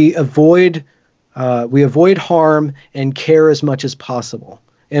we avoid harm and care as much as possible.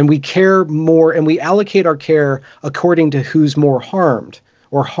 And we care more, and we allocate our care according to who's more harmed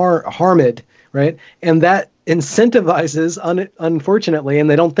or harmed, right? And that incentivizes, unfortunately, and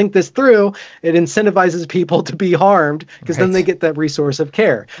they don't think this through, it incentivizes people to be harmed, because then they get that resource of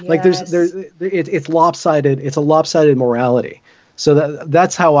care. Yes. Like it's lopsided. It's a lopsided morality. So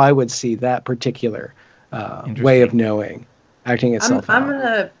that's how I would see that particular way of knowing acting itself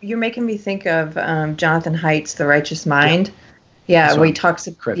out. You're making me think of Jonathan Haidt's The Righteous Mind. Yeah, where he talks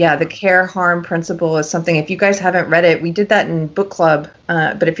about, the care harm principle is something, if you guys haven't read it, we did that in book club,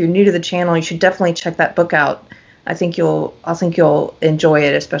 but if you're new to the channel, you should definitely check that book out. I think you'll enjoy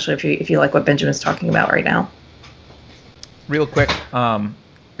it, especially if you like what Benjamin's talking about right now. Real quick,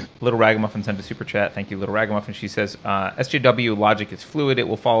 Little Ragamuffin sent a super chat. Thank you, Little Ragamuffin. She says, SJW logic is fluid. It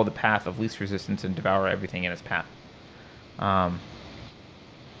will follow the path of least resistance and devour everything in its path. I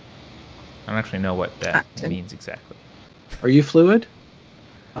don't actually know what that means exactly. Are you fluid?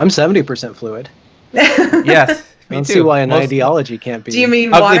 I'm 70% fluid. Yes, I don't see why an ideology can't be. Do you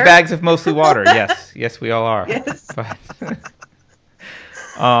mean ugly water? bags of mostly water? Yes, we all are. Yes. But,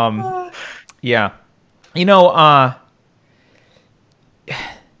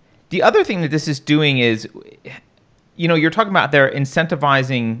 the other thing that this is doing is, you're talking about they're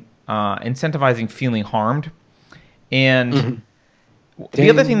incentivizing feeling harmed, and the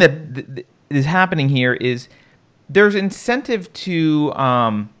other thing that is happening here is there's incentive to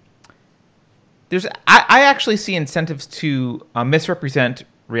I actually see incentives to misrepresent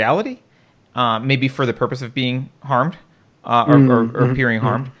reality, maybe for the purpose of being harmed or appearing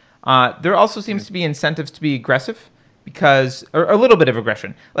harmed. There also seems to be incentives to be aggressive, because, or a little bit of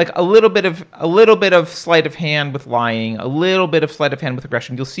aggression, like a little bit of sleight of hand with lying, a little bit of sleight of hand with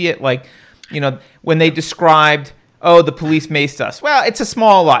aggression. You'll see it like, when they described, oh, the police maced us. Well, it's a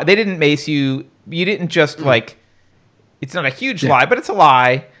small lie. They didn't mace you. You didn't just it's not a huge lie, but it's a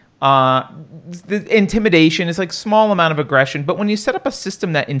lie. The intimidation is like small amount of aggression. But when you set up a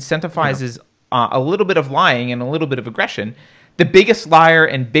system that incentivizes a little bit of lying and a little bit of aggression, the biggest liar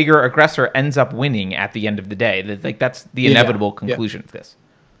and bigger aggressor ends up winning at the end of the day. Like that's the inevitable conclusion of this.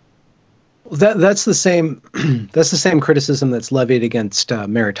 That's the same that's the same criticism that's levied against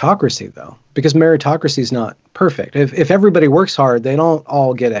meritocracy, though, because meritocracy is not perfect. If everybody works hard, they don't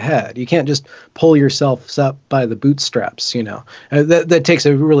all get ahead. You can't just pull yourself up by the bootstraps. That takes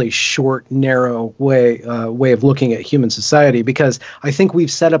a really short, narrow way of looking at human society, because I think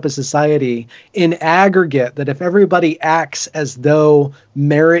we've set up a society in aggregate that if everybody acts as though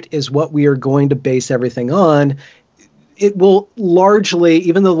merit is what we are going to base everything on, it will largely,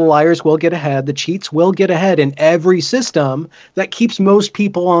 even though the liars will get ahead, the cheats will get ahead in every system that keeps most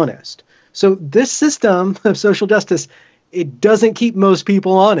people honest. So this system of social justice, it doesn't keep most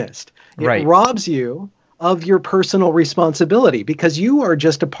people honest. It robs you of your personal responsibility, because you are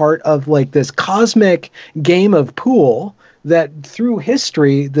just a part of like this cosmic game of pool that through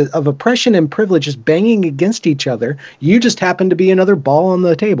history of oppression and privilege is banging against each other. You just happen to be another ball on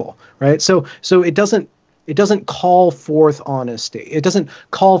the table, right? So it doesn't call forth honesty. It doesn't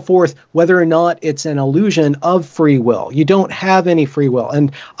call forth whether or not it's an illusion of free will. You don't have any free will.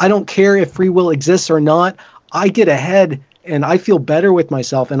 And I don't care if free will exists or not. I get ahead and I feel better with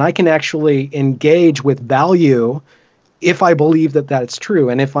myself, and I can actually engage with value if I believe that that's true.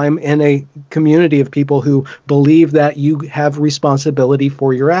 And if I'm in a community of people who believe that you have responsibility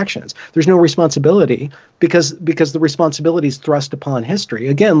for your actions. There's no responsibility because the responsibility is thrust upon history.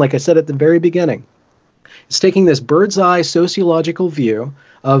 Again, like I said at the very beginning, it's taking this bird's eye sociological view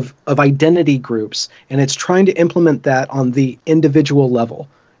of identity groups, and it's trying to implement that on the individual level.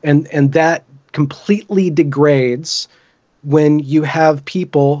 And that completely degrades when you have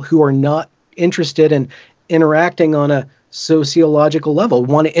people who are not interested in interacting on a sociological level.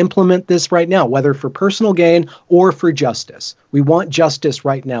 We want to implement this right now, whether for personal gain or for justice. We want justice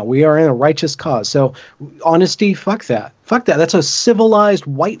right now. We are in a righteous cause. So honesty, fuck that. Fuck that. That's a civilized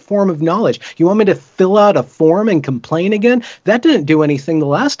white form of knowledge. You want me to fill out a form and complain again? That didn't do anything the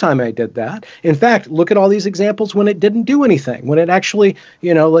last time I did that. In fact, look at all these examples when it didn't do anything, when it actually,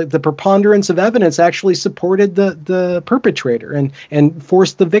 like the preponderance of evidence actually supported the perpetrator and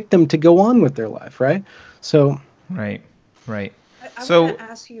forced the victim to go on with their life, right? So... Right. I So want to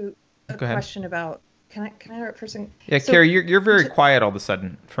ask you a question about. Can I interrupt for a second? Yeah, so, Carrie, you're very quiet all of a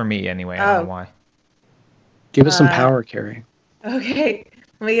sudden for me anyway. I don't know why. Give us some power, Carrie. Okay,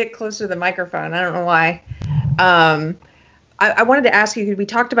 let me get closer to the microphone. I don't know why. I wanted to ask you. We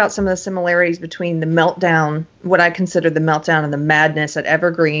talked about some of the similarities between the meltdown, what I consider the meltdown and the madness at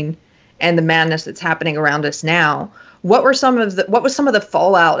Evergreen, and the madness that's happening around us now. What was some of the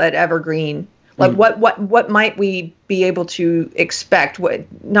fallout at Evergreen? Like what might we be able to expect?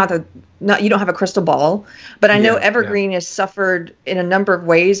 Not you don't have a crystal ball, but I know Evergreen has suffered in a number of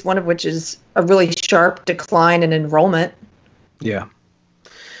ways. One of which is a really sharp decline in enrollment. Yeah,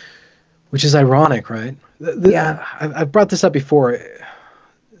 which is ironic, right? I've brought this up before.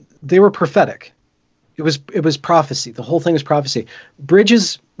 They were prophetic. It was prophecy. The whole thing is prophecy.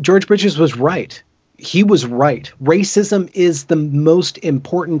 George Bridges was right. He was right. Racism is the most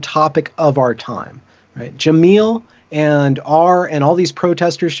important topic of our time, right? Jamil and all these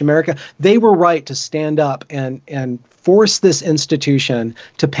protesters to America, they were right to stand up and force this institution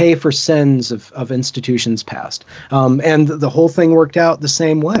to pay for sins of institutions past. And the whole thing worked out the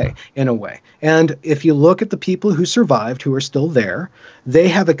same way, in a way. And if you look at the people who survived, who are still there, they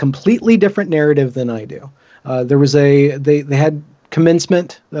have a completely different narrative than I do. They had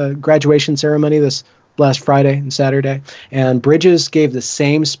commencement, graduation ceremony this last Friday and Saturday, and Bridges gave the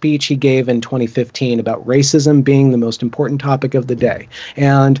same speech he gave in 2015 about racism being the most important topic of the day.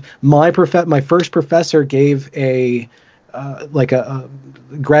 And my first professor gave a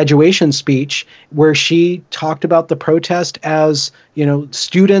graduation speech where she talked about the protest as,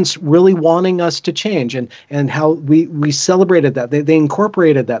 students really wanting us to change, and how we celebrated that. They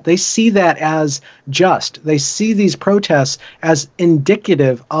incorporated that. They see that as just. They see these protests as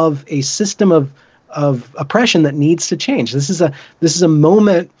indicative of a system of oppression that needs to change. This is a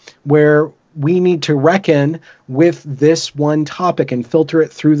moment where we need to reckon with this one topic and filter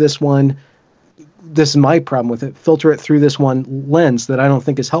it through this one. This is my problem with it. Filter it through this one lens that I don't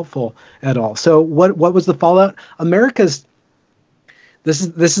think is helpful at all. So what was the fallout? This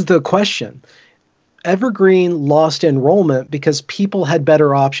is the question. Evergreen lost enrollment because people had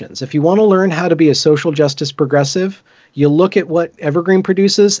better options. If you want to learn how to be a social justice progressive, you look at what Evergreen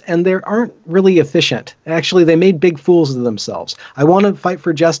produces, and they aren't really efficient. Actually, they made big fools of themselves. I want to fight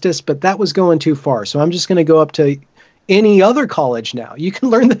for justice, but that was going too far. So I'm just going to go up to any other college now. You can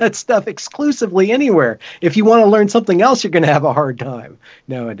learn that stuff exclusively anywhere. If you want to learn something else, you're going to have a hard time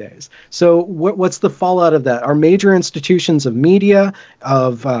nowadays. So what's the fallout of that? Our major institutions of media,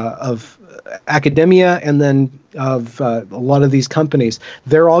 of academia and then of a lot of these companies.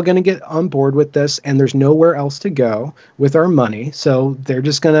 They're all going to get on board with this, and there's nowhere else to go with our money. So they're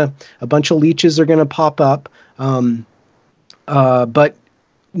just a bunch of leeches are going to pop up. But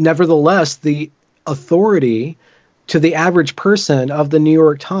nevertheless, the authority to the average person of the New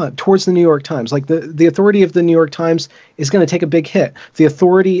York Times, towards the New York Times, like the authority of the New York Times is going to take a big hit. The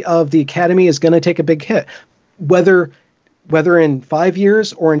authority of the Academy is going to take a big hit. Whether in 5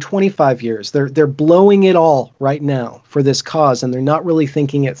 years or in 25 years, they're blowing it all right now for this cause, and they're not really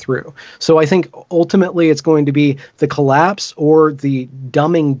thinking it through. So I think ultimately it's going to be the collapse or the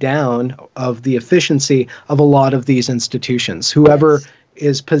dumbing down of the efficiency of a lot of these institutions. Whoever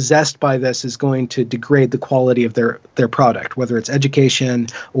is possessed by this is going to degrade the quality of their product, whether it's education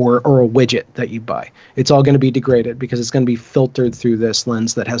or a widget that you buy. It's all going to be degraded because it's going to be filtered through this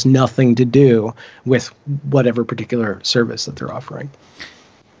lens that has nothing to do with whatever particular service that they're offering.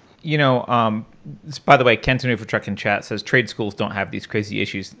 By the way, Kenton Truck in chat says trade schools don't have these crazy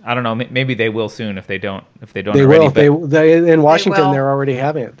issues. I don't know. Maybe they will soon if they don't. They already, will. They in Washington. They're already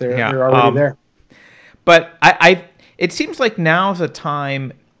having it. They're already there. But it seems like now's a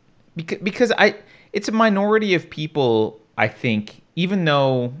time because it's a minority of people. I think even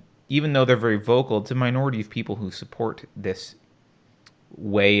though they're very vocal, it's a minority of people who support this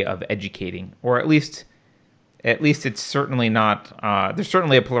way of educating, or at least it's certainly not. There's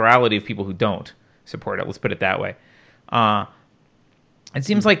certainly a plurality of people who don't support it. Let's put it that way. It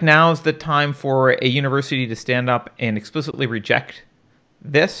seems like now's the time for a university to stand up and explicitly reject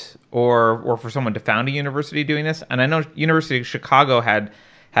this, or for someone to found a university doing this. And I know University of Chicago had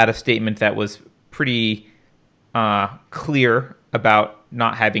a statement that was pretty clear about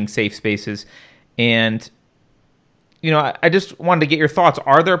not having safe spaces. And I just wanted to get your thoughts.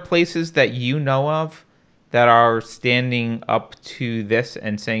 Are there places that you know of that are standing up to this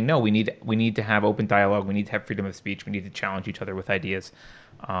and saying, no, we need to have open dialogue, we need to have freedom of speech, we need to challenge each other with ideas,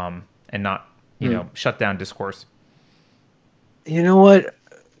 and not shut down discourse? You know what?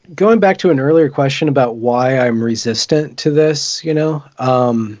 Going back to an earlier question about why I'm resistant to this,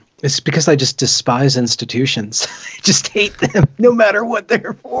 it's because I just despise institutions. I just hate them, no matter what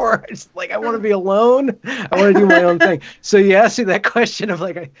they're for. It's like I want to be alone. I want to do my own thing. So you asked me that question of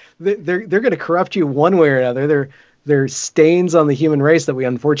they're going to corrupt you one way or another. They're stains on the human race that we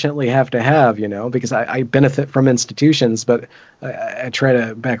unfortunately have to have, because I benefit from institutions, but I try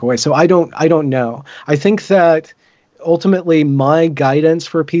to back away. So I don't know. I think that ultimately my guidance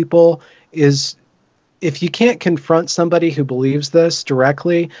for people is, if you can't confront somebody who believes this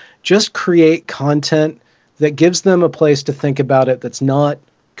directly, just create content that gives them a place to think about it that's not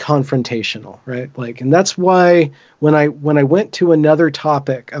confrontational, right? And that's why when I went to another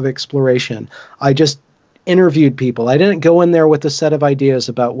topic of exploration, I just interviewed people. I didn't go in there with a set of ideas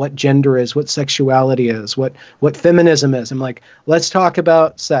about what gender is, what sexuality is, what feminism is. I'm like, let's talk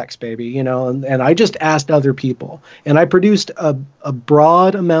about sex, baby, and I just asked other people. And I produced a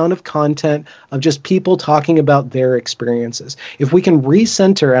broad amount of content of just people talking about their experiences. If we can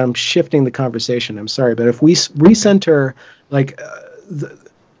recenter, and I'm shifting the conversation, I'm sorry, but if we recenter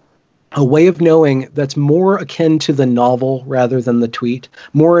a way of knowing that's more akin to the novel rather than the tweet,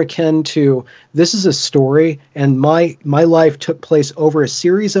 more akin to, this is a story, and my life took place over a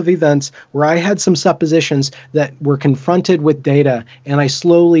series of events where I had some suppositions that were confronted with data, and I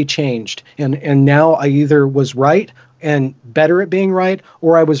slowly changed. And now I either was right and better at being right,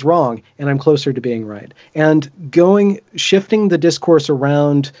 or I was wrong and I'm closer to being right. And shifting the discourse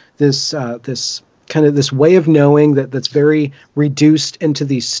around this kind of this way of knowing that's very reduced into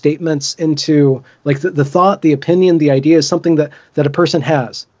these statements, into the thought, the opinion, the idea is something that a person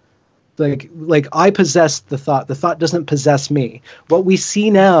has. Like I possess the thought doesn't possess me. What we see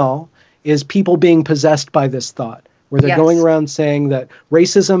now is people being possessed by this thought, where they're going around saying that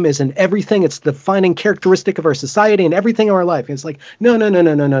racism is in everything. It's the defining characteristic of our society and everything in our life. And it's like, no.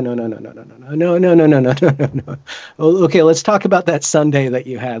 Okay, let's talk about that Sunday that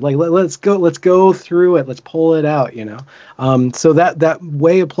you had. Let's go through it. Let's pull it out, So that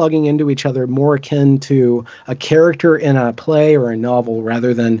way of plugging into each other, more akin to a character in a play or a novel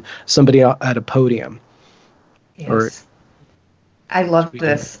rather than somebody at a podium. Yes. I love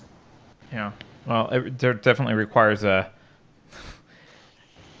this. Yeah. Well, there definitely requires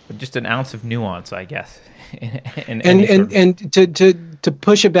just an ounce of nuance, I guess. And to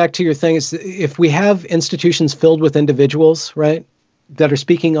push it back to your thing is, if we have institutions filled with individuals, right, that are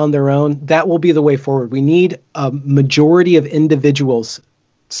speaking on their own, that will be the way forward. We need a majority of individuals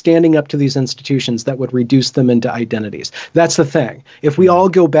standing up to these institutions that would reduce them into identities. That's the thing. If we all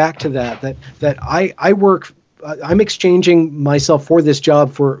go back to that I work I'm exchanging myself for this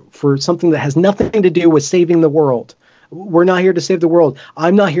job for something that has nothing to do with saving the world. We're not here to save the world.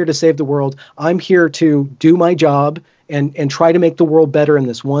 I'm not here to save the world. I'm here to do my job and try to make the world better in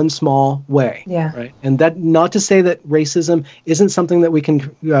this one small way. Yeah. Right. And that, not to say that racism isn't something that we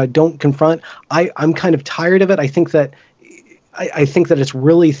can don't confront. I'm kind of tired of it. I think that it's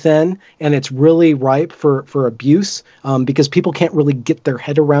really thin and it's really ripe for abuse because people can't really get their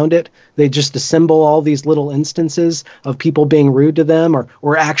head around it. They just assemble all these little instances of people being rude to them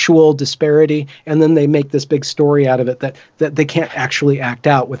or actual disparity, and then they make this big story out of it that they can't actually act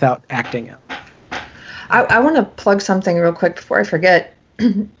out without acting it. I want to plug something real quick before I forget.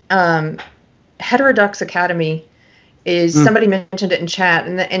 Heterodox Academy is somebody mentioned it in chat,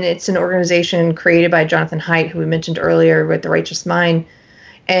 and it's an organization created by Jonathan Haidt, who we mentioned earlier with The Righteous Mind,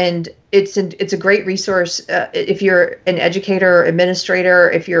 and it's a great resource if you're an educator, administrator,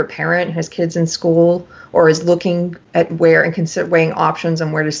 if you're a parent who has kids in school or is looking at where and weighing options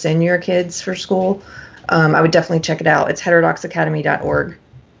on where to send your kids for school. I would definitely check it out. It's heterodoxacademy.org.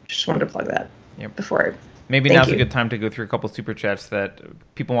 Just wanted to plug that. Yep. Before maybe now's a good time to go through a couple super chats that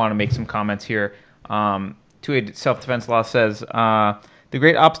people want to make some comments here. 2A Self-Defense Law says, the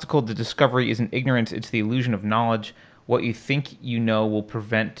great obstacle to discovery isn't ignorance, it's the illusion of knowledge. What you think you know will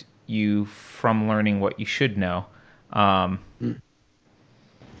prevent you from learning what you should know.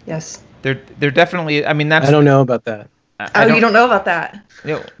 Yes. They're definitely, I mean, that's... I don't know about that. You don't know about that?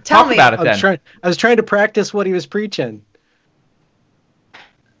 You know, Tell talk me. about it then. I was trying to practice what he was preaching.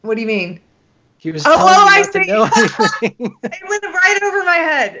 What do you mean? He was telling me not to know anything. It went right over my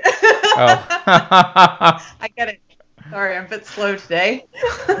head. Oh. I get it. Sorry, I'm a bit slow today.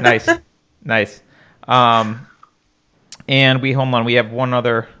 Nice. And we have one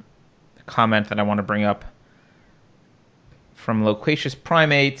other comment that I want to bring up from Loquacious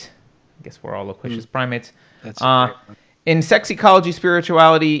Primate. I guess we're all loquacious primates. That's in Sex Ecology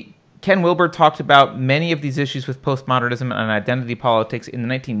Spirituality, Ken Wilber talked about many of these issues with postmodernism and identity politics in the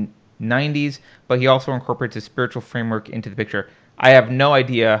 1990s, but he also incorporates a spiritual framework into the picture. I have no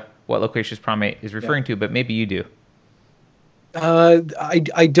idea what Loquacious Primate is referring to, but maybe you do.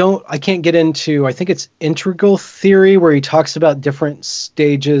 I can't get into, I think it's integral theory, where he talks about different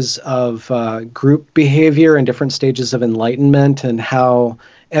stages of group behavior and different stages of enlightenment, and how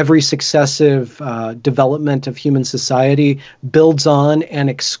every successive development of human society builds on and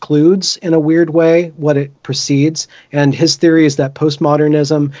excludes in a weird way what it precedes. And his theory is that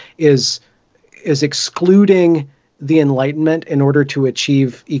postmodernism is excluding the Enlightenment in order to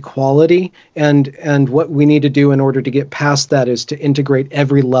achieve equality, and what we need to do in order to get past that is to integrate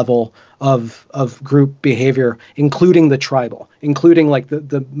every level of group behavior, including the tribal, including like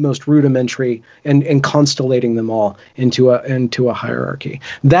the most rudimentary, and constellating them all into a hierarchy.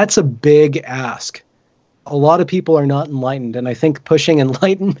 That's a big ask. A lot of people are not enlightened, and I think pushing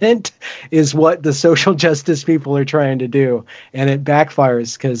enlightenment is what the social justice people are trying to do, and it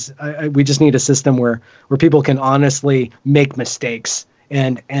backfires because we just need a system where people can honestly make mistakes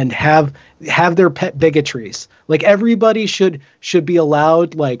and have their pet bigotries. Like everybody should be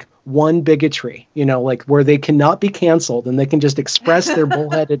allowed like one bigotry, like where they cannot be canceled and they can just express their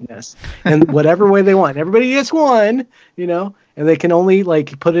bullheadedness in whatever way they want. Everybody gets one, and they can only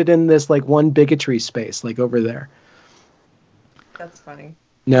like put it in this like one bigotry space, like over there. That's funny.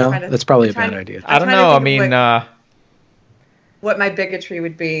 No, that's probably a bad idea. I don't know. I mean, what my bigotry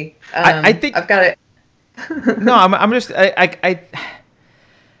would be. I think I've got it. No, I'm just I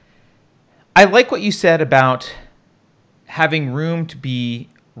like what you said about having room to be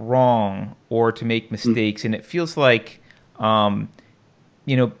wrong or to make mistakes, and it feels like people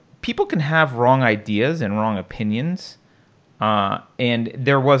can have wrong ideas and wrong opinions, and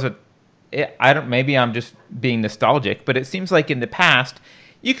there was maybe I'm just being nostalgic, but it seems like in the past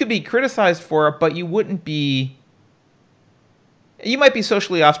you could be criticized for it, but you might be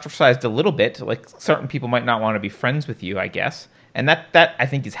socially ostracized a little bit. Like certain people might not want to be friends with you, I guess, and that I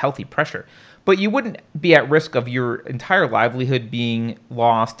think is healthy pressure. But you wouldn't be at risk of your entire livelihood being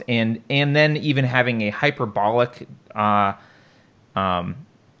lost, and then even having a hyperbolic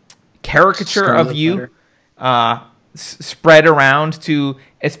caricature of you spread around to,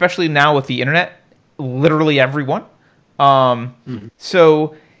 especially now with the internet, literally everyone.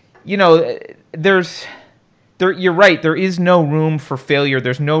 So, you're right. There is no room for failure.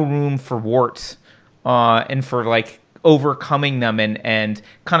 There's no room for warts, and for like overcoming them and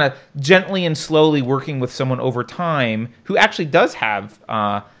kind of gently and slowly working with someone over time who actually does have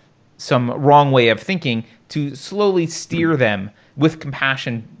some wrong way of thinking, to slowly steer them with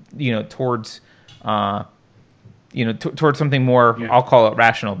compassion, towards towards something more, I'll call it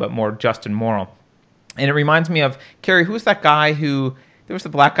rational, but more just and moral. And it reminds me of, Carrie, who was that guy who, there was the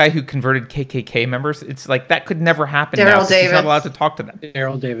black guy who converted KKK members. It's like that could never happen now. Daryl Davis. He's not allowed to talk to them.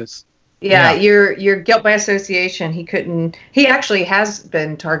 Daryl Davis. Yeah, you're guilt by association. He actually has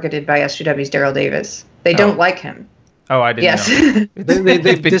been targeted by SJW's Daryl Davis. They don't like him. Oh, I didn't know.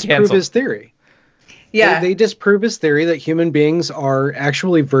 They disprove his theory. Yeah. They disprove his theory that human beings are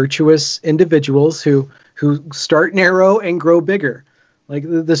actually virtuous individuals who start narrow and grow bigger. Like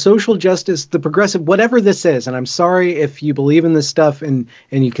the social justice, the progressive, whatever this is, and I'm sorry if you believe in this stuff and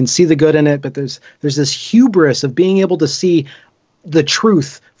you can see the good in it, but there's this hubris of being able to see the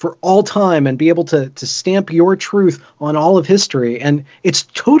truth for all time and be able to stamp your truth on all of history. And it's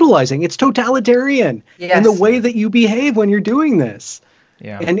totalizing, it's totalitarian in the way that you behave when you're doing this.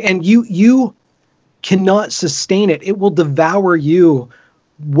 Yeah. And you cannot sustain it. It will devour you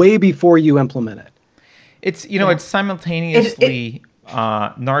way before you implement it. It's, it's simultaneously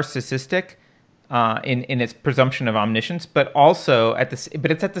narcissistic in its presumption of omniscience, but also it's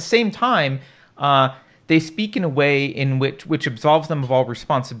at the same time, they speak in a way in which absolves them of all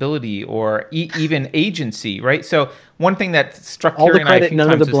responsibility or even agency, right? So one thing that struck Carrie and I a few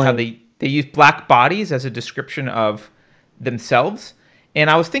times is how they use black bodies as a description of themselves. And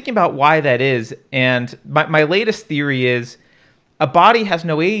I was thinking about why that is. And my latest theory is a body has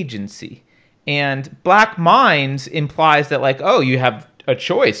no agency. And black minds implies that, like, oh, you have a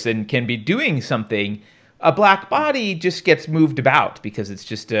choice and can be doing something. A black body just gets moved about because it's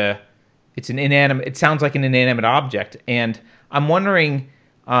just it's an inanimate. It sounds like an inanimate object, and I'm wondering.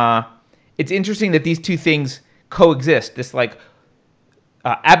 It's interesting that these two things coexist. This like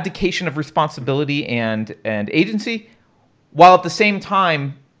abdication of responsibility and agency, while at the same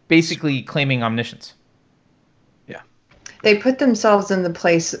time basically claiming omniscience. Yeah, they put themselves in the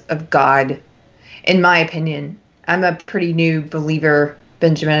place of God, in my opinion. I'm a pretty new believer,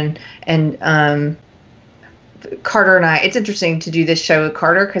 Benjamin, and Carter and I, it's interesting to do this show with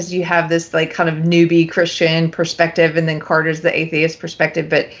Carter because you have this like kind of newbie Christian perspective and then Carter's the atheist perspective,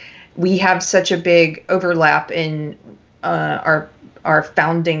 but we have such a big overlap in our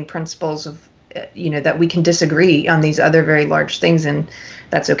founding principles of, that we can disagree on these other very large things, and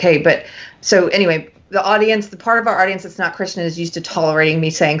that's okay. But so anyway, the part of our audience that's not Christian is used to tolerating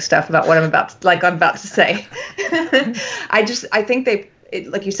me saying stuff about what I'm about to say. I think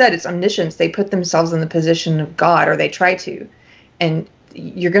like you said, it's omniscience. They put themselves in the position of God, or they try to, and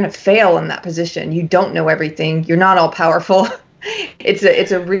you're going to fail in that position. You don't know everything. You're not all powerful.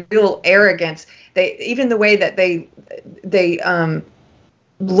 It's a real arrogance. Even the way that they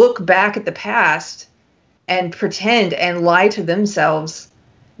look back at the past and pretend and lie to themselves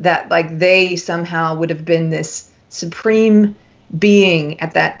that like they somehow would have been this supreme being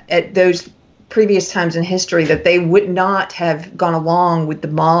at those previous times in history, that they would not have gone along with the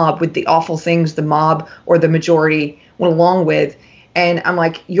mob, with the awful things the mob or the majority went along with. And I'm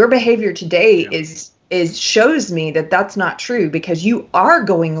like, your behavior today is shows me that that's not true, because you are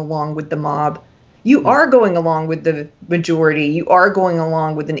going along with the mob. You are going along with the majority. You are going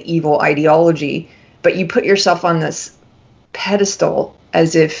along with an evil ideology, but you put yourself on this pedestal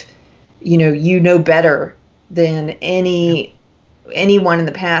as if, you know better than anyone in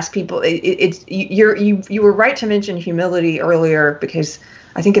the past. People, you were right to mention humility earlier, because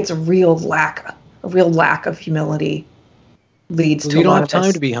I think it's a real lack of humility leads to. You don't have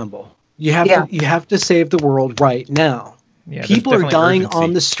time to be humble. You have to save the world right now. Yeah, people are dying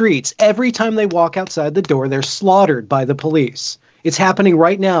on the streets. Every time they walk outside the door, they're slaughtered by the police. It's happening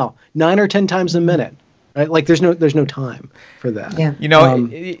right now, 9 or 10 times a minute. Right? Like there's no time for that. Yeah.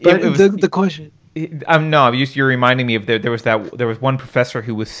 The question. You're reminding me of there was one professor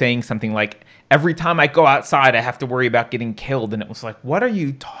who was saying something like, every time I go outside, I have to worry about getting killed, and it was like, what are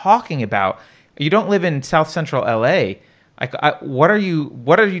you talking about? You don't live in South Central LA. What are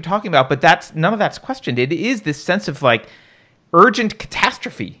you talking about? But none of that's questioned. It is this sense of like urgent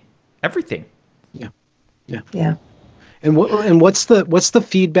catastrophe, everything. Yeah. And what's the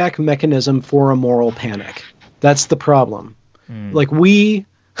feedback mechanism for a moral panic? That's the problem. Like we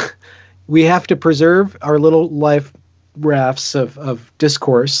have to preserve our little life rafts of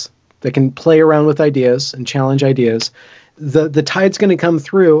discourse that can play around with ideas and challenge ideas. The tide's going to come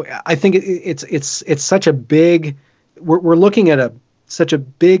through. I think it's such a big. We're looking at such a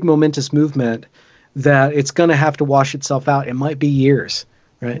big momentous movement that it's going to have to wash itself out. It might be years,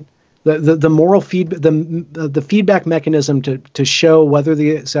 right? The moral feedback, the feedback mechanism to show whether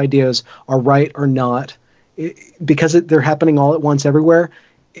these ideas are right or not, because they're happening all at once everywhere,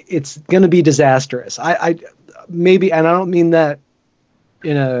 it's going to be disastrous. I don't mean that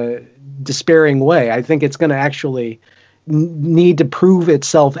in a despairing way. I think it's going to actually need to prove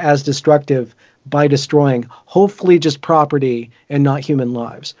itself as destructive by destroying hopefully just property and not human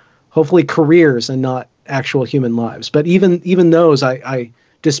lives, hopefully careers and not actual human lives. But even those, I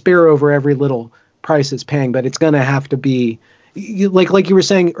despair over every little price it's paying. But it's going to have to be like you were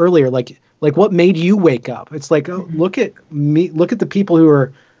saying earlier, like what made you wake up? It's like, oh, look at me, look at the people who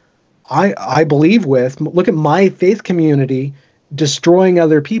are I believe with, look at my faith community destroying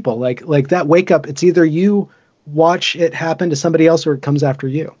other people. Like that wake up, it's either you watch it happen to somebody else or it comes after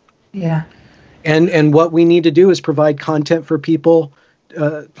you. Yeah. And what we need to do is provide content for people,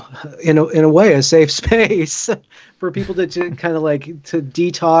 in a way, a safe space for people to kind of like to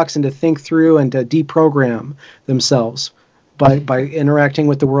detox and to think through and to deprogram themselves by interacting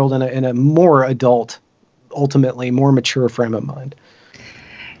with the world in a more adult, ultimately more mature frame of mind.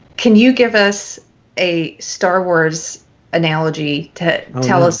 Can you give us a Star Wars analogy to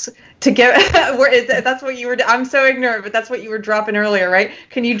tell us to get that's what you were, I'm so ignorant, but that's what you were dropping earlier, right?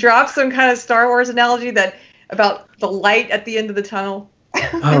 Can you drop some kind of Star Wars analogy that about the light at the end of the tunnel?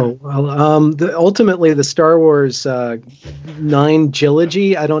 Oh, well, ultimately the Star Wars 9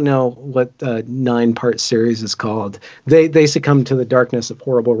 trilogy, I don't know what 9-part series is called. They succumb to the darkness of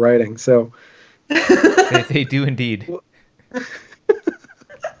horrible writing. So they do indeed.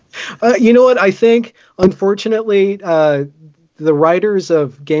 You know what? I think, unfortunately, the writers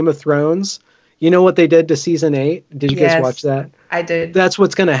of Game of Thrones, you know what they did to season 8? Did you guys watch that? I did. That's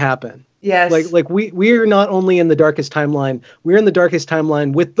what's going to happen. Yes. Like we're not only in the darkest timeline, we're in the darkest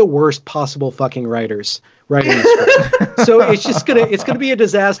timeline with the worst possible fucking writers writing the script. So it's gonna be a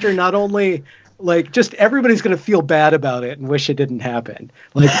disaster. Not only like just everybody's gonna feel bad about it and wish it didn't happen.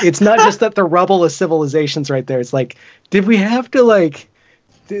 Like it's not just that the rubble of civilization's right there. It's like, did we have to like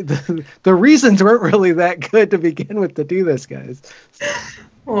the reasons weren't really that good to begin with to do this, guys.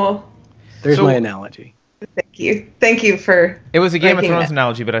 Well, there's my analogy. Thank you for. It was a Game of Thrones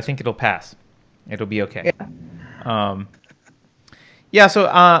analogy, but I think it'll pass. It'll be okay. Yeah. So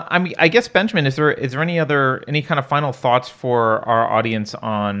I mean, I guess Benjamin, is there any kind of final thoughts for our audience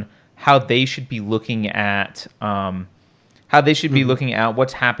on how they should be looking at what's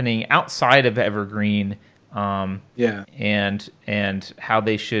happening outside of Evergreen? And how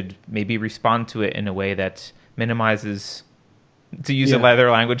they should maybe respond to it in a way that minimizes, to use their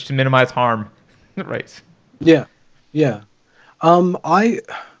language, to minimize harm. Right. Yeah. I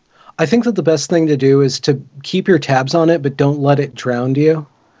think that the best thing to do is to keep your tabs on it, but don't let it drown you.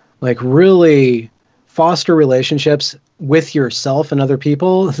 Like really foster relationships with yourself and other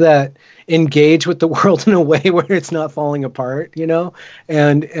people that engage with the world in a way where it's not falling apart, you know?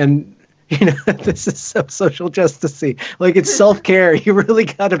 And you know, this is so social justice-y. Like, it's self-care. You really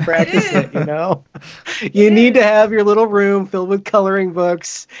got to practice it, you know? You need to have your little room filled with coloring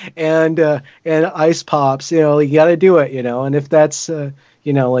books and ice pops. You know, you got to do it, you know? And if that's,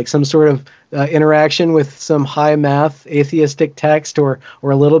 you know, like some sort of interaction with some high math atheistic text or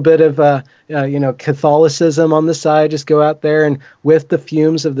a little bit of, you know, Catholicism on the side, just go out there and with the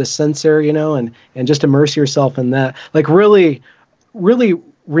fumes of the censer, you know, and just immerse yourself in that. Like, really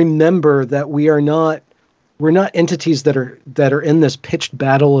remember that we're not entities that are in this pitched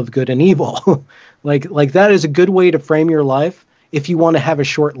battle of good and evil. like that is a good way to frame your life if you want to have a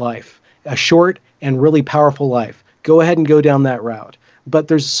short life, a short and really powerful life. Go ahead and go down that route. But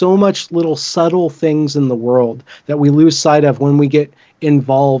there's so much little subtle things in the world that we lose sight of when we get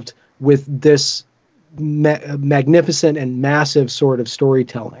involved with this magnificent and massive sort of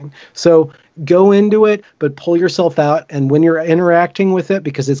storytelling. So go into it, but pull yourself out. And when you're interacting with it,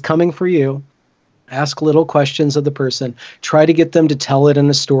 because it's coming for you, ask little questions of the person. Try to get them to tell it in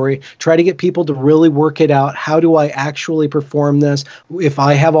a story. Try to get people to really work it out. How do I actually perform this? If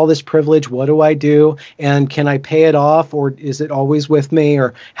I have all this privilege, what do I do? And can I pay it off, or is it always with me?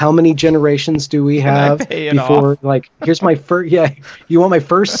 Or how many generations do we have before? Like, here's my first. Yeah, you want my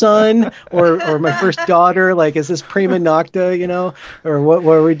first son or my first daughter? Like, is this prima nocta? You know, or what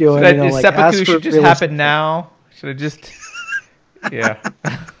are we doing? You know, like, seppuku should just happen now. Should I just? Yeah.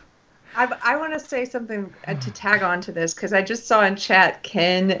 I want to say something to tag on to this, because I just saw in chat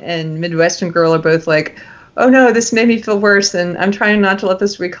Ken and Midwestern Girl are both like, oh no, this made me feel worse, and I'm trying not to let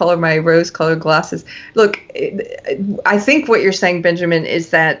this recolor my rose-colored glasses. Look, I think what you're saying, Benjamin, is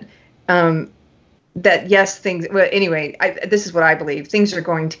that yes, things. Well, anyway, this is what I believe. Things are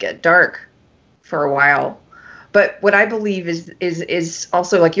going to get dark for a while. But what I believe is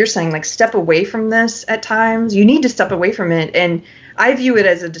also, like you're saying, like, step away from this at times. You need to step away from it. And I view it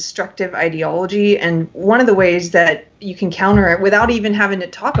as a destructive ideology. And one of the ways that you can counter it without even having to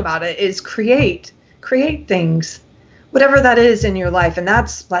talk about it is create things, whatever that is in your life. And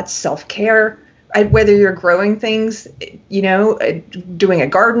that's self-care. whether you're growing things, doing a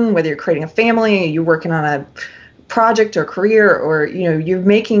garden, whether you're creating a family, you're working on a project or career, or you're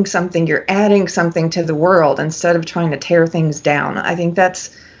making something, you're adding something to the world instead of trying to tear things down. I think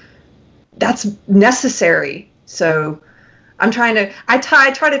that's necessary. So I'm trying to I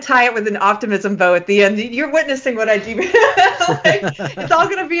try to tie it with an optimism bow at the end. You're witnessing what I do. It's all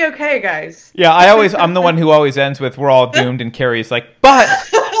gonna be okay, guys. Yeah, I'm the one who always ends with "we're all doomed," and Carrie's like, "But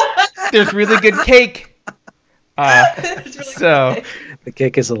there's really good cake." The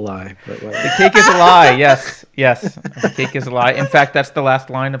cake is a lie. The cake is a lie. Yes, the cake is a lie. In fact, that's the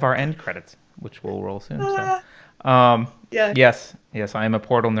last line of our end credits, which will roll soon. So, Yeah. Yes, I am a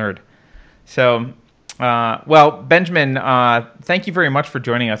Portal nerd. So, well, Benjamin, thank you very much for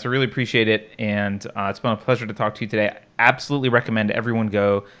joining us. I really appreciate it, and it's been a pleasure to talk to you today. I absolutely recommend everyone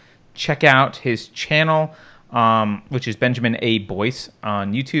go check out his channel, which is Benjamin A. Boyce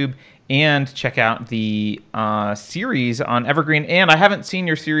on YouTube, and check out the series on Evergreen. And I haven't seen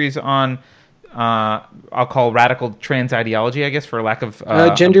your series on, I'll call radical trans ideology, I guess, for lack of...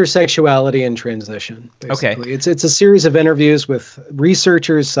 gender, sexuality, and transition, basically. Okay. It's a series of interviews with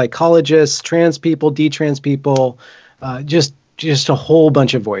researchers, psychologists, trans people, detrans people, just a whole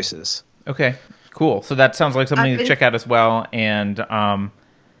bunch of voices. Okay, cool. So that sounds like something to check out as well. And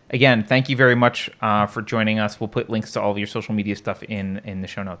again, thank you very much for joining us. We'll put links to all of your social media stuff in the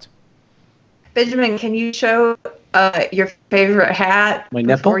show notes. Benjamin, can you show your favorite hat My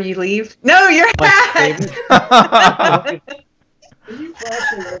nipple? before you leave? No, your hat!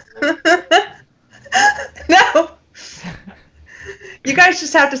 No. You guys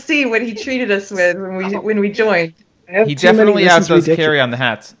just have to see what he treated us with when we joined. He definitely outdoes Carrie on the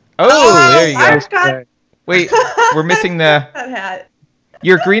hats. Oh, there you go. Got Wait, we're missing that hat.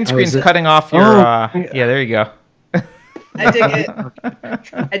 your green screen's cutting off your... yeah, there you go. I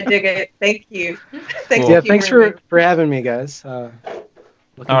dig it. Thank you. Cool. Yeah, thanks for having me, guys. All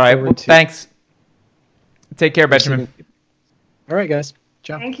right, well, thanks. Take care, Benjamin. All right, guys.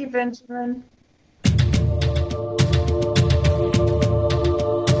 Ciao. Thank you, Benjamin.